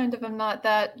I kind of am not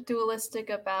that dualistic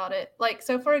about it. Like,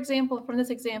 so for example, from this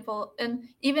example, and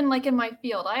even like in my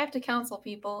field, I have to counsel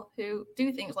people who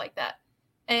do things like that.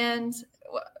 And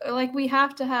like, we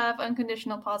have to have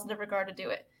unconditional positive regard to do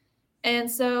it.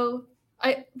 And so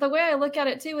the way I look at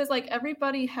it too is like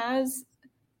everybody has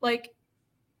like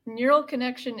neural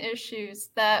connection issues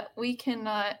that we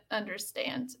cannot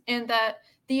understand, and that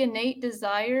the innate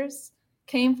desires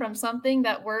came from something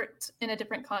that worked in a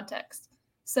different context.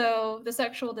 So the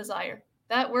sexual desire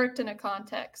that worked in a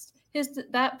context.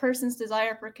 That person's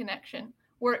desire for connection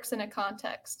works in a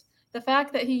context. The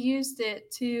fact that he used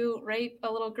it to rape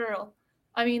a little girl,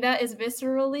 I mean, that is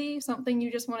viscerally something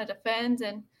you just want to defend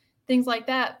and things like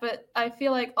that. But I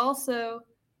feel like also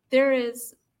there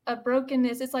is a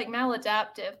brokenness. It's like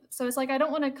maladaptive. So it's like I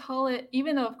don't want to call it,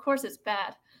 even though of course it's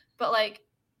bad, but like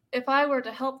if I were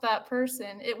to help that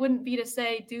person, it wouldn't be to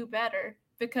say do better,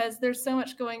 because there's so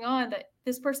much going on that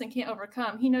this person can't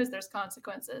overcome. He knows there's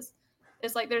consequences.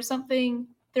 It's like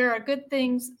there are good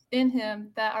things in him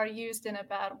that are used in a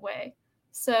bad way.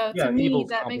 So Yeah, to me, evil's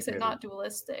that makes it complicated. not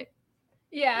dualistic.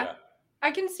 yeah,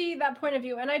 I can see that point of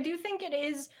view. And I do think it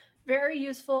is very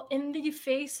useful in the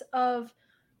face of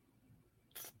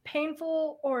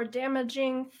painful or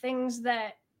damaging things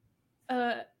that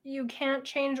you can't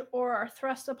change or are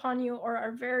thrust upon you or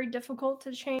are very difficult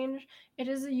to change. It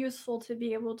is useful to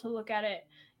be able to look at it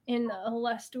in a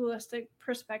less dualistic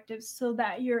perspective so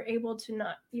that you're able to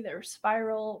not either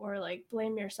spiral or like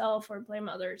blame yourself or blame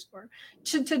others, or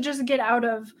to just get out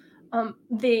of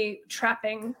the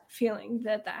trapping feeling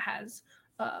that has.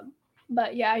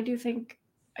 But yeah, I do think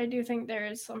there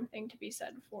is something to be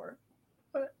said for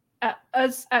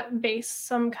at base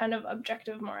some kind of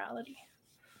objective morality.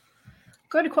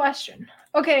 Good question.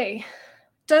 Okay.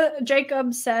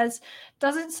 Jacob says,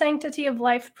 doesn't sanctity of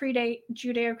life predate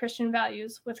Judeo-Christian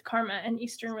values with karma and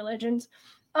Eastern religions?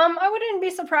 I wouldn't be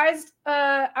surprised.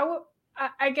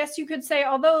 I guess you could say,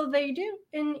 although they do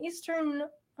in Eastern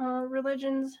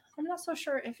religions, I'm not so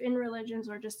sure if in religions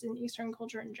or just in Eastern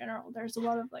culture in general, there's a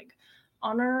lot of like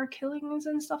honor killings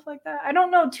and stuff like that. I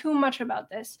don't know too much about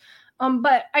this.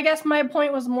 But I guess my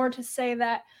point was more to say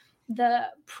that the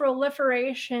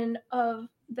proliferation of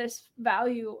this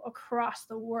value across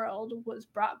the world was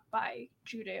brought by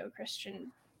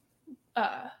Judeo-Christian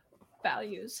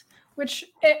values, which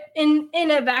in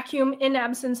a vacuum, in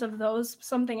absence of those,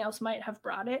 something else might have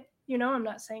brought it. You know, I'm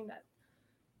not saying that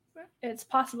it's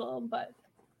possible, but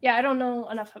yeah, I don't know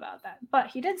enough about that. But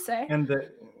he did say, And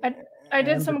I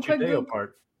did some quick Judeo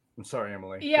part. I'm sorry,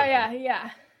 Emily.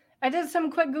 Yeah. I did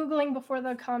some quick Googling before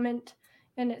the comment,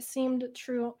 and it seemed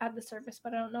true at the surface,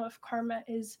 but I don't know if karma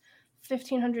is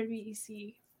 1500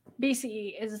 BCE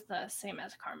is the same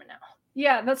as karma now.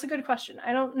 Yeah, that's a good question.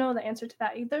 I don't know the answer to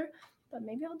that either, but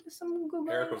maybe I'll do some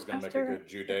Googling. Eric was going to make a good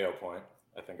Judeo point,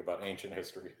 I think, about ancient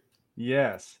history.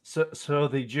 Yes. So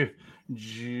the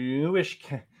Jewish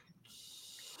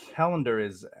calendar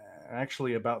is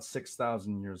actually about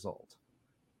 6,000 years old.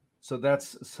 So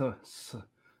that's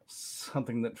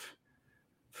something that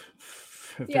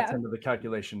fits into the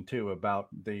calculation too about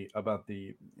the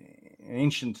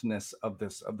ancientness of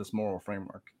this moral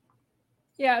framework.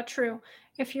 Yeah, true.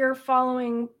 If you're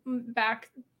following back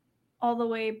all the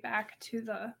way back to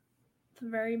the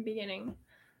very beginning,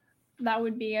 that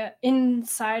would be in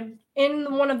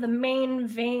one of the main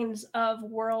veins of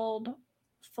world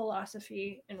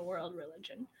philosophy and world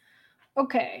religion.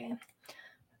 Okay.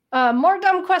 More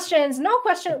dumb questions. No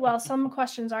question. Well, some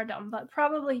questions are dumb, but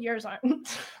probably yours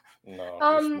aren't.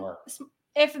 No, you're smart.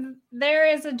 If there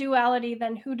is a duality,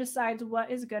 then who decides what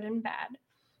is good and bad?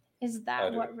 Is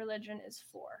that what religion is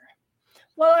for?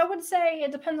 Well, I would say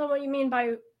it depends on what you mean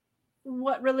by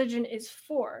what religion is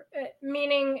for.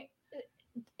 Meaning,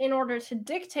 in order to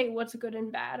dictate what's good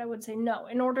and bad, I would say no.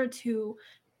 In order to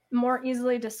more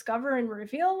easily discover and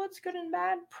reveal what's good and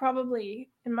bad, probably,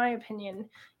 in my opinion,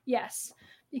 yes.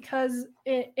 Because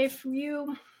if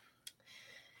you,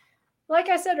 like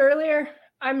I said earlier,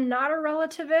 I'm not a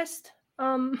relativist,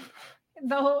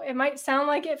 though it might sound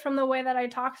like it from the way that I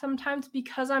talk sometimes,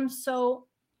 because I'm so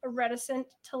reticent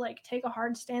to like take a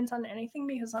hard stance on anything,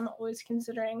 because I'm always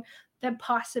considering the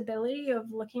possibility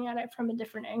of looking at it from a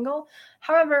different angle.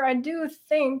 However, I do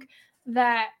think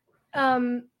that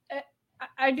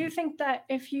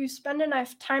if you spend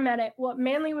enough time at it, what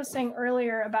Manly was saying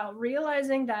earlier about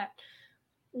realizing that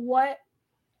what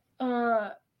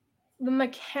the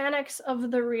mechanics of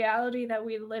the reality that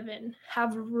we live in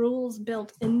have rules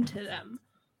built into them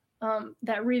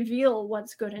that reveal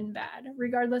what's good and bad,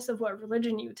 regardless of what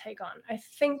religion you take on. I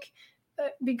think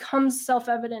it becomes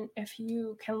self-evident if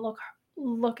you can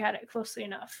look at it closely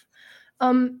enough.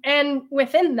 And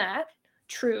within that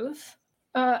truth,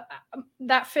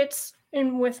 that fits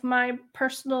in with my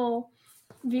personal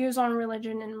views on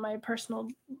religion and my personal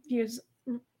views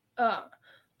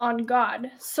on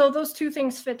God. So those two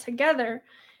things fit together.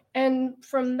 And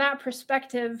from that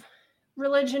perspective,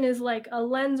 religion is like a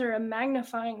lens or a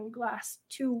magnifying glass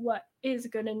to what is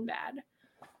good and bad.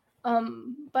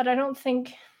 But I don't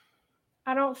think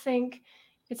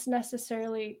it's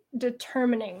necessarily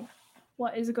determining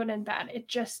what is good and bad. It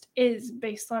just is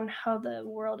based on how the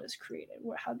world is created,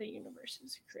 how the universe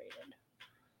is created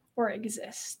or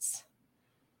exists.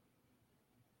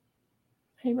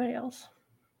 Anybody else?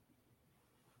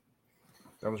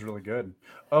 That was really good.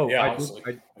 Oh, Yeah,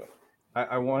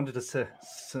 I wanted to say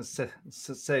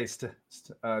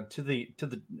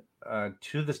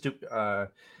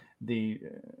the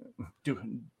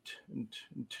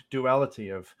duality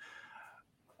of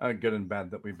good and bad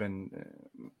that we've been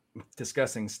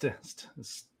discussing.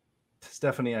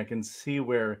 Stephanie, I can see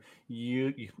where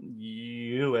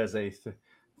you as a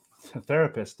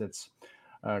therapist, it's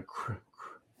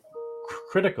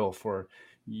critical for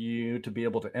you to be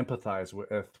able to empathize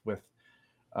with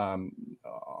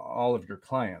all of your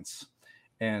clients,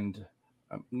 and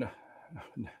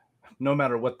no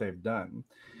matter what they've done,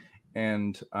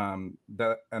 and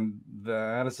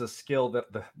that is a skill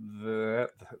that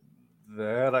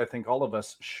I think all of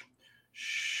us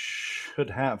should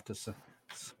have to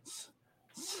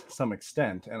some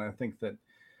extent. And I think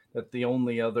that the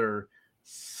only other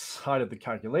side of the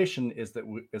calculation is that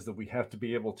we have to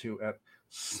be able to at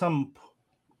some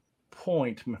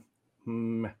point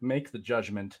make the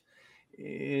judgment: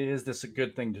 is this a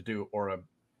good thing to do or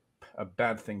a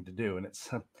bad thing to do? And it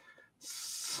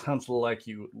sounds like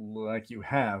you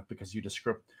have, because you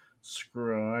described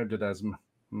it as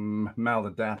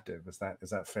maladaptive. Is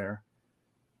that fair?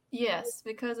 Yes,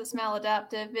 because it's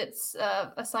maladaptive, it's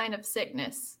a sign of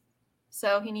sickness.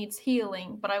 So he needs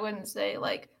healing, but I wouldn't say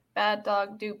like bad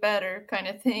dog do better kind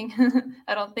of thing.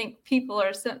 I don't think people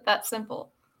are that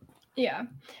simple. Yeah.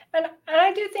 And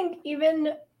I do think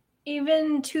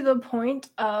even to the point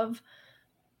of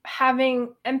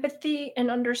having empathy and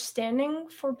understanding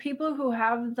for people who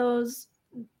have those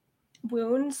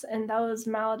wounds and those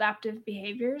maladaptive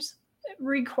behaviors, it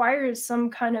requires some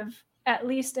kind of at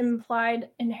least implied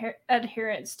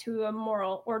adherence to a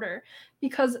moral order.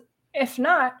 Because if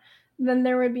not, then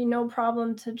there would be no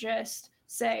problem to just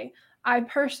say, I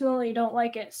personally don't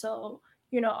like it, so,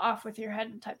 off with your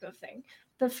head type of thing.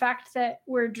 The fact that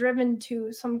we're driven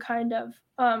to some kind of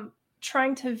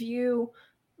trying to view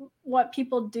what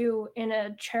people do in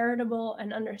a charitable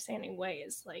and understanding way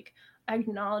is like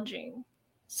acknowledging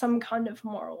some kind of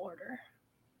moral order.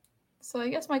 So I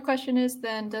guess my question is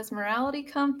then, does morality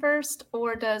come first,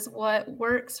 or does what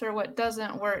works or what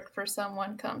doesn't work for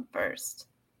someone come first?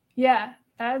 Yeah,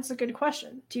 that's a good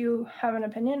question. Do you have an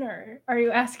opinion, or are you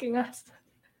asking us?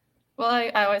 Well,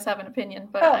 I always have an opinion,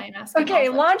 but I am asking. Okay,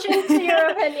 also. Launch into your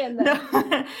opinion then.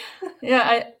 No.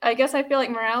 Yeah, I guess I feel like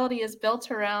morality is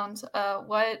built around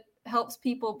what helps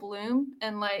people bloom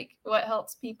and like what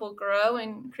helps people grow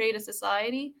and create a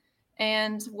society.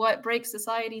 And what breaks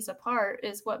societies apart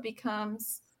is what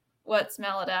becomes what's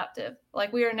maladaptive.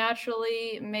 Like we are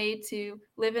naturally made to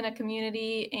live in a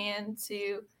community and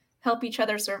to help each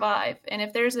other survive. And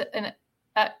if there's an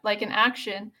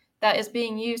action that is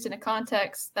being used in a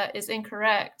context that is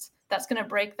incorrect, that's going to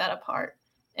break that apart.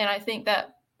 And I think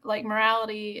that like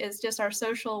morality is just our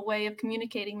social way of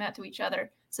communicating that to each other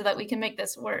so that we can make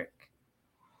this work.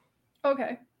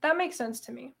 Okay, that makes sense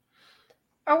to me.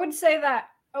 I would say that,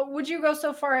 would you go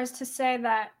so far as to say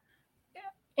that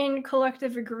in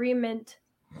collective agreement,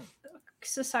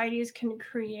 societies can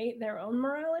create their own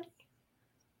morality?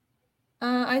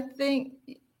 I think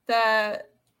that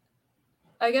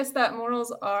I guess that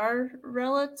morals are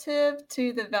relative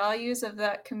to the values of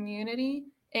that community,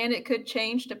 and it could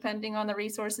change depending on the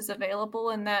resources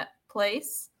available in that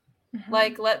place. Mm-hmm.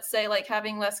 Like, let's say, like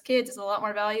having less kids is a lot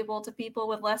more valuable to people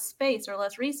with less space or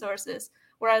less resources,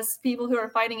 whereas people who are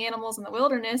fighting animals in the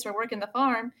wilderness or working the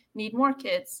farm need more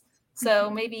kids. So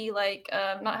mm-hmm. maybe like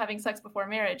not having sex before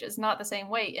marriage is not the same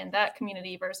weight in that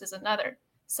community versus another.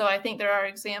 So I think there are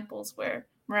examples where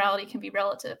morality can be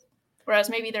relative.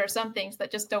 Whereas maybe there are some things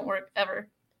that just don't work ever.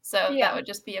 So that would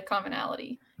just be a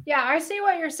commonality. Yeah, I see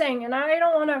what you're saying. And I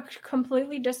don't want to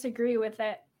completely disagree with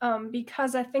it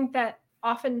because I think that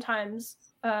oftentimes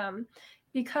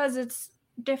because it's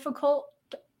difficult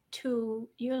to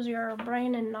use your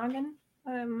brain and noggin,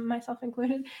 myself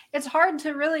included. It's hard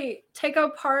to really take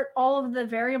apart all of the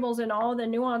variables and all the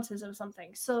nuances of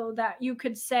something so that you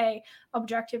could say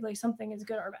objectively something is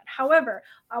good or bad. However,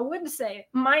 I would say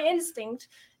my instinct,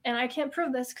 and I can't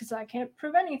prove this because I can't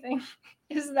prove anything,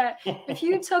 is that if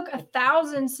you took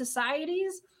 1,000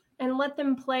 societies and let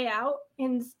them play out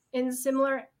in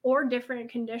similar or different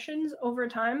conditions over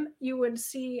time, you would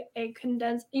see a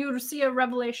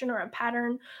revelation or a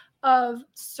pattern of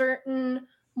certain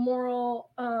moral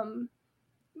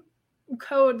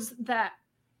codes that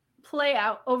play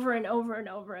out over and over and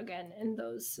over again in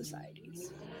those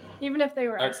societies, even if they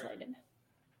were isolated.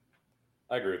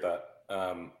 I agree with that.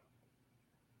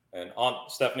 And on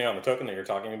Stephanie, on the token that you're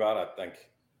talking about,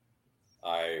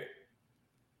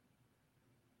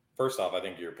 first off, I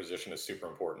think your position is super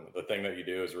important. The thing that you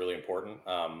do is really important.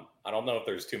 I don't know if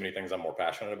there's too many things I'm more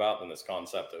passionate about than this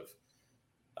concept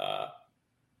of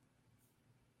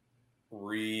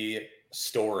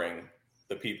restoring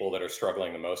the people that are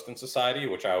struggling the most in society,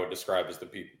 which I would describe as the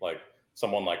people, like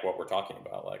someone like what we're talking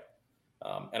about. Like,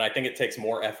 and I think it takes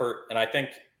more effort, and I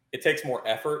think it takes more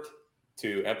effort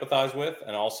to empathize with.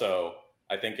 And also,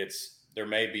 I think there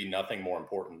may be nothing more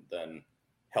important than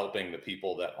helping the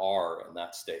people that are in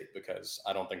that state, because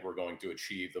I don't think we're going to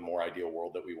achieve the more ideal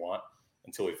world that we want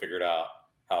until we figured out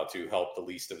how to help the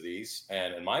least of these.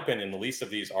 And in my opinion, the least of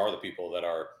these are the people that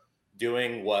are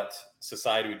doing what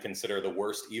society would consider the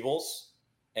worst evils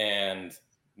and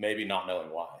maybe not knowing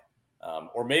why,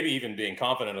 or maybe even being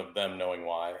confident of them knowing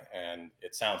why. And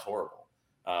it sounds horrible.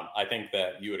 I think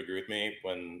that you would agree with me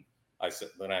when I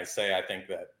say I think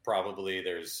that probably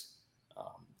there's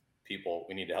people,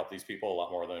 we need to help these people a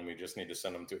lot more than we just need to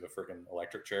send them to the freaking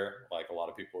electric chair, like a lot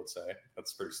of people would say.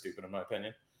 That's pretty stupid in my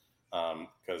opinion,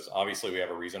 because obviously we have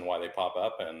a reason why they pop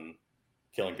up, and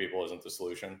killing people isn't the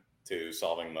solution to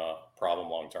solving the problem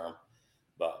long term.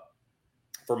 But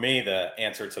for me, the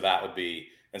answer to that would be,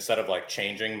 instead of like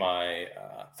changing my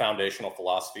foundational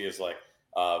philosophy is like,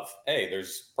 hey,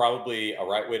 there's probably a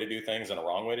right way to do things and a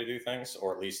wrong way to do things,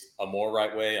 or at least a more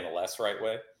right way and a less right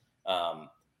way.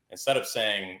 Instead of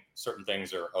saying certain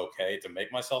things are okay to make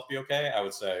myself be okay, I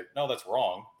would say, no, that's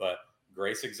wrong, but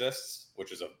grace exists,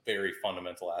 which is a very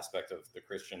fundamental aspect of the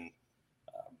Christian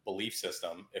belief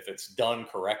system. If it's done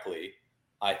correctly,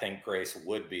 I think grace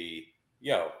would be,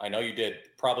 I know you did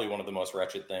probably one of the most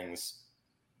wretched things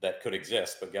that could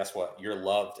exist, but guess what? You're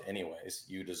loved anyways.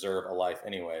 You deserve a life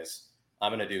anyways.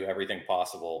 I'm going to do everything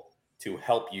possible to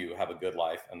help you have a good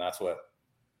life. And that's what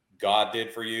God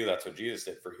did for you. That's what Jesus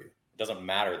did for you. It doesn't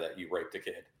matter that you raped a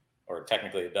kid, or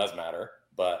technically it does matter,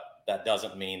 but that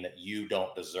doesn't mean that you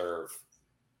don't deserve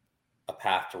a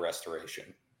path to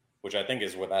restoration, which I think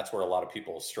is that's where a lot of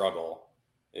people struggle.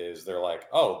 Is they're like,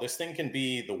 oh, this thing can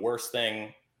be the worst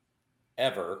thing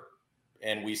ever,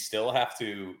 and we still have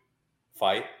to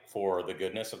fight for the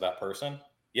goodness of that person.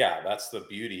 Yeah, that's the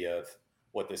beauty of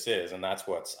what this is. And that's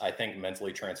what's, I think,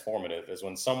 mentally transformative, is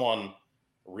when someone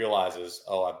realizes,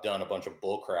 oh, I've done a bunch of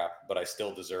bull crap, but I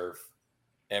still deserve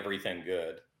everything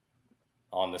good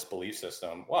on this belief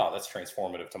system. Wow, that's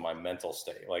transformative to my mental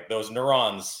state. Like those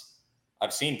neurons,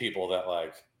 I've seen people that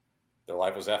like their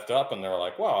life was effed up and they're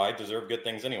like, wow, I deserve good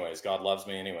things anyways. God loves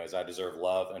me anyways. I deserve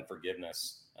love and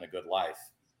forgiveness and a good life.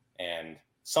 And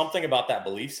something about that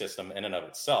belief system in and of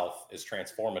itself is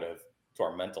transformative to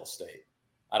our mental state.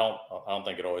 I don't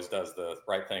think it always does the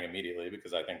right thing immediately,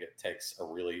 because I think it takes a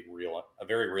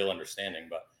very real understanding.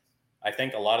 But I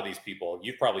think a lot of these people,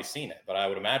 you've probably seen it, but I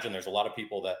would imagine there's a lot of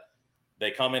people that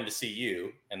they come in to see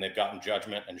you and they've gotten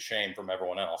judgment and shame from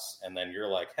everyone else. And then you're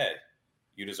like, hey,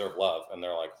 you deserve love. And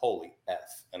they're like, holy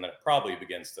F. And then it probably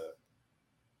begins to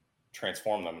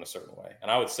transform them in a certain way. And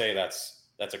I would say that's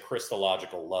a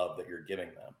Christological love that you're giving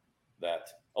them, that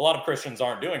a lot of Christians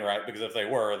aren't doing right, because if they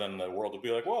were, then the world would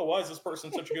be like, whoa, why is this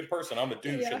person such a good person? I'm a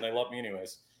douche and they love me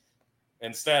anyways.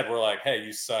 Instead, we're like, hey,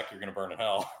 you suck. You're going to burn in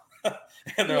hell.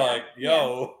 And they're like,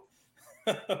 yo,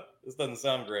 this doesn't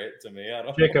sound great to me. I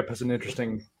don't Jacob has an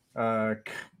interesting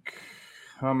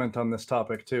comment on this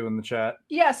topic too in the chat.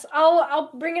 Yes,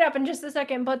 I'll bring it up in just a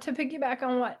second. But to piggyback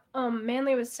on what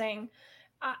Manly was saying,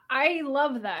 I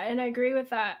love that, and I agree with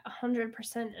that 100%.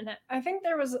 And I think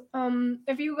there was,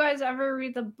 if you guys ever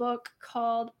read the book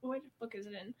called, what book is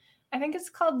it in? I think it's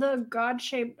called The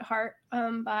God-Shaped Heart,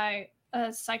 by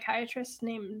a psychiatrist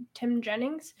named Tim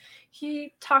Jennings.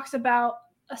 He talks about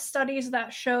studies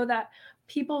that show that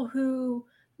people who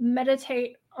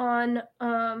meditate on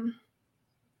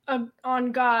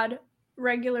God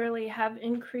regularly have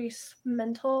increased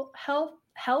mental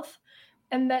health,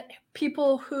 and that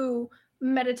people who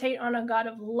meditate on a God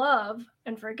of love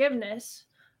and forgiveness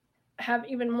have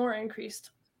even more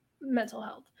increased mental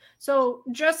health. So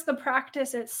just the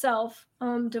practice itself,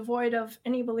 devoid of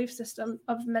any belief system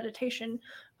of meditation,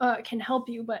 can help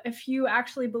you. But if you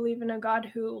actually believe in a God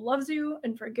who loves you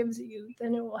and forgives you,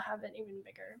 then it will have an even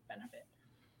bigger benefit.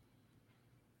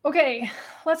 Okay,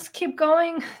 let's keep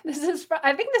going.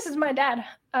 I think this is my dad.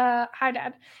 Hi,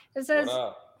 Dad. It says, What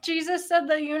up? Jesus said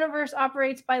the universe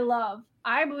operates by love.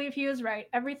 I believe he is right.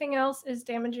 Everything else is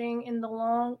damaging in the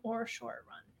long or short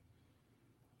run.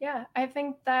 Yeah, I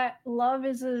think that love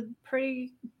is a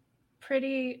pretty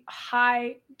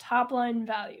high top line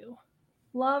value.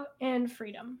 Love and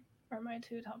freedom are my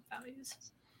two top values.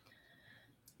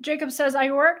 Jacob says, I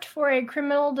worked for a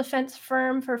criminal defense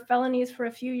firm for felonies for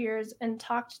a few years and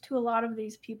talked to a lot of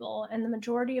these people, and the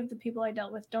majority of the people I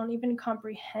dealt with don't even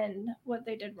comprehend what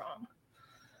they did wrong.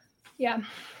 Yeah,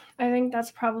 I think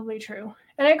that's probably true.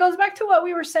 And it goes back to what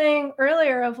we were saying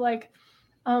earlier of like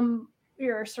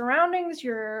your surroundings,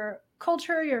 your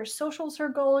culture, your social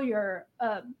circle, your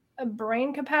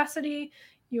brain capacity,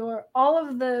 your all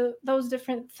of those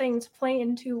different things play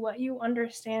into what you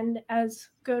understand as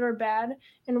good or bad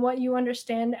and what you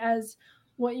understand as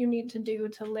what you need to do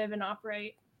to live and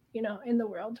operate, in the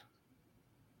world.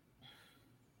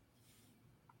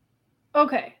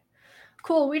 Okay,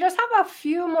 cool. We just have a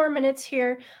few more minutes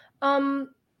here. Do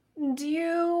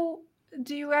you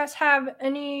guys have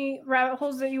any rabbit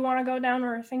holes that you want to go down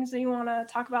or things that you want to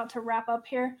talk about to wrap up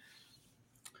here?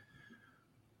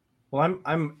 Well,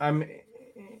 I'm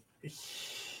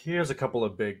here's a couple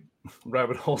of big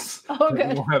rabbit holes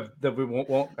Okay. that we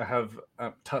won't have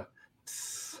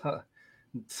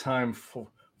time for,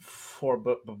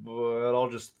 but I'll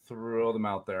just throw them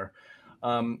out there.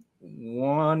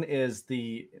 One is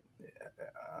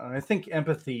I think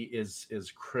empathy is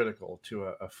critical to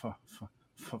a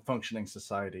functioning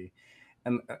society,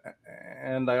 and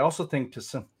I also think to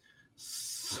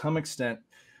some extent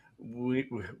we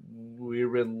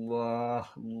rely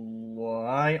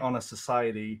on a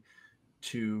society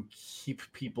to keep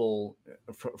people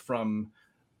from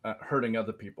hurting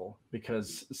other people,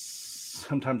 because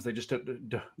sometimes they just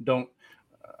don't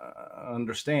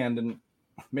understand, and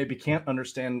maybe can't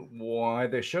understand why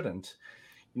they shouldn't.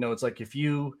 It's like if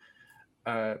you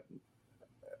had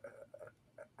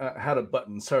a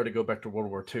button, sorry to go back to World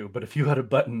War II, but if you had a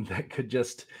button that could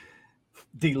just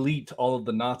delete all of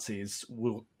the Nazis,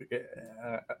 would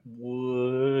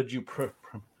you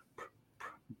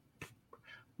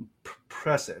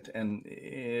press it? And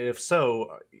if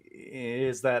so,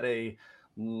 is that a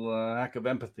lack of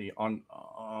empathy on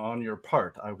your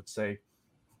part? I would say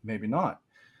maybe not.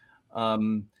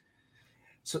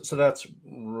 So that's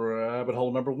rabbit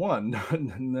hole number one.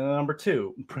 Number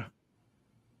two,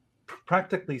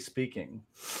 practically speaking,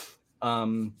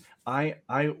 I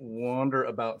wonder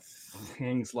about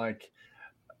things like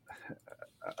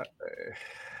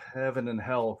heaven and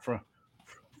hell from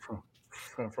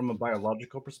a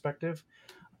biological perspective.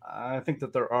 I think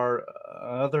that there are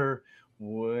other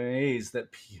ways that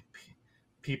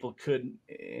people could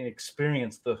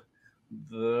experience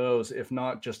those, if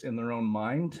not just in their own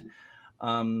mind.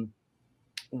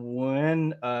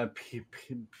 When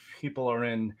people are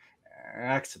in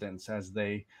accidents, as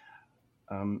they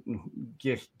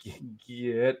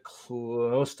get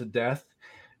close to death,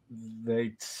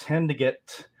 they tend to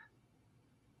get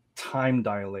time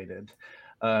dilated.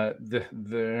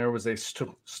 There was a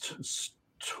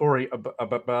story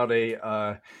about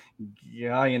a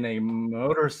guy in a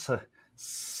motorcycle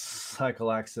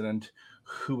accident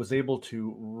who was able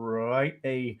to write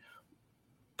a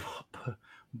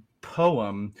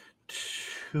poem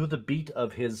to the beat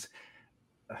of his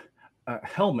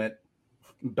helmet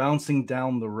bouncing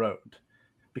down the road,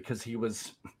 because he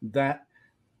was that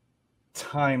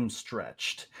time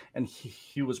stretched, and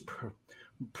he was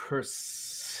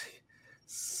perceiving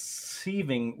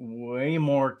way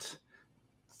more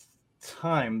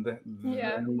time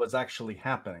than was actually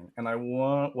happening. And I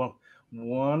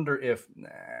wonder if,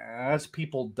 as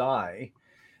people die,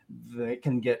 they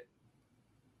can get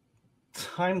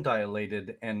time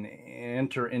dilated and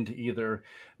enter into either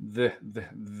their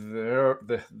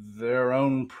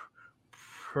own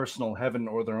personal heaven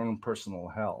or their own personal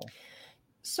hell.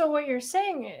 So what you're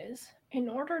saying is, in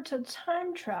order to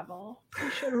time travel, we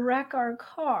should wreck our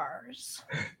cars.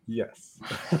 Yes.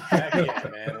 Heck yeah,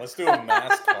 man. Let's do a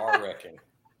mass car wrecking.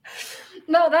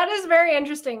 No, that is very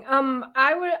interesting. I'm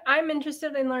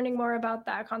interested in learning more about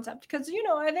that concept, because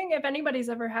I think if anybody's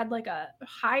ever had like a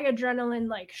high adrenaline,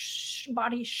 like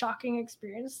body shocking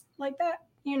experience like that,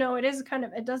 it is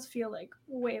it does feel like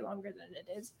way longer than it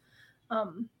is.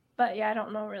 But yeah, I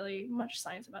don't know really much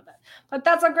science about that. But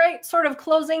that's a great sort of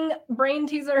closing brain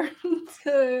teaser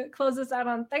to close this out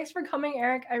on. Thanks for coming,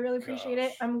 Eric. I really appreciate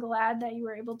it. I'm glad that you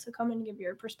were able to come and give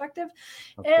your perspective.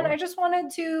 And I just wanted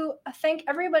to thank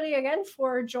everybody again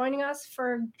for joining us,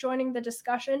 for joining the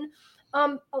discussion.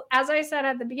 As I said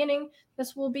at the beginning,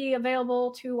 this will be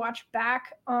available to watch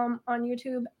back on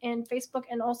YouTube and Facebook,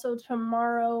 and also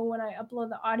tomorrow when I upload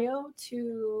the audio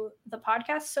to the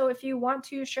podcast. So if you want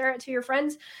to share it to your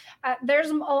friends, there's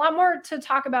a lot more to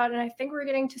talk about, and I think we're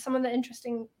getting to some of the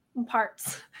interesting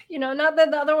parts. Not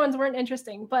that the other ones weren't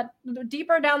interesting, but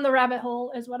deeper down the rabbit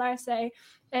hole is what I say.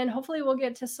 And hopefully we'll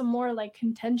get to some more like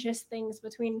contentious things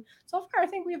between. So far, I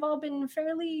think we've all been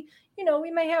fairly,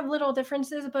 we may have little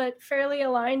differences, but fairly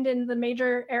aligned in the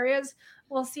major areas.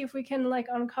 We'll see if we can like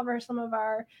uncover some of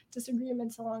our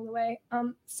disagreements along the way.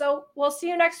 So we'll see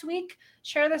you next week.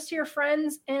 Share this to your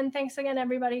friends. And thanks again,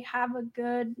 everybody. Have a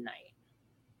good night.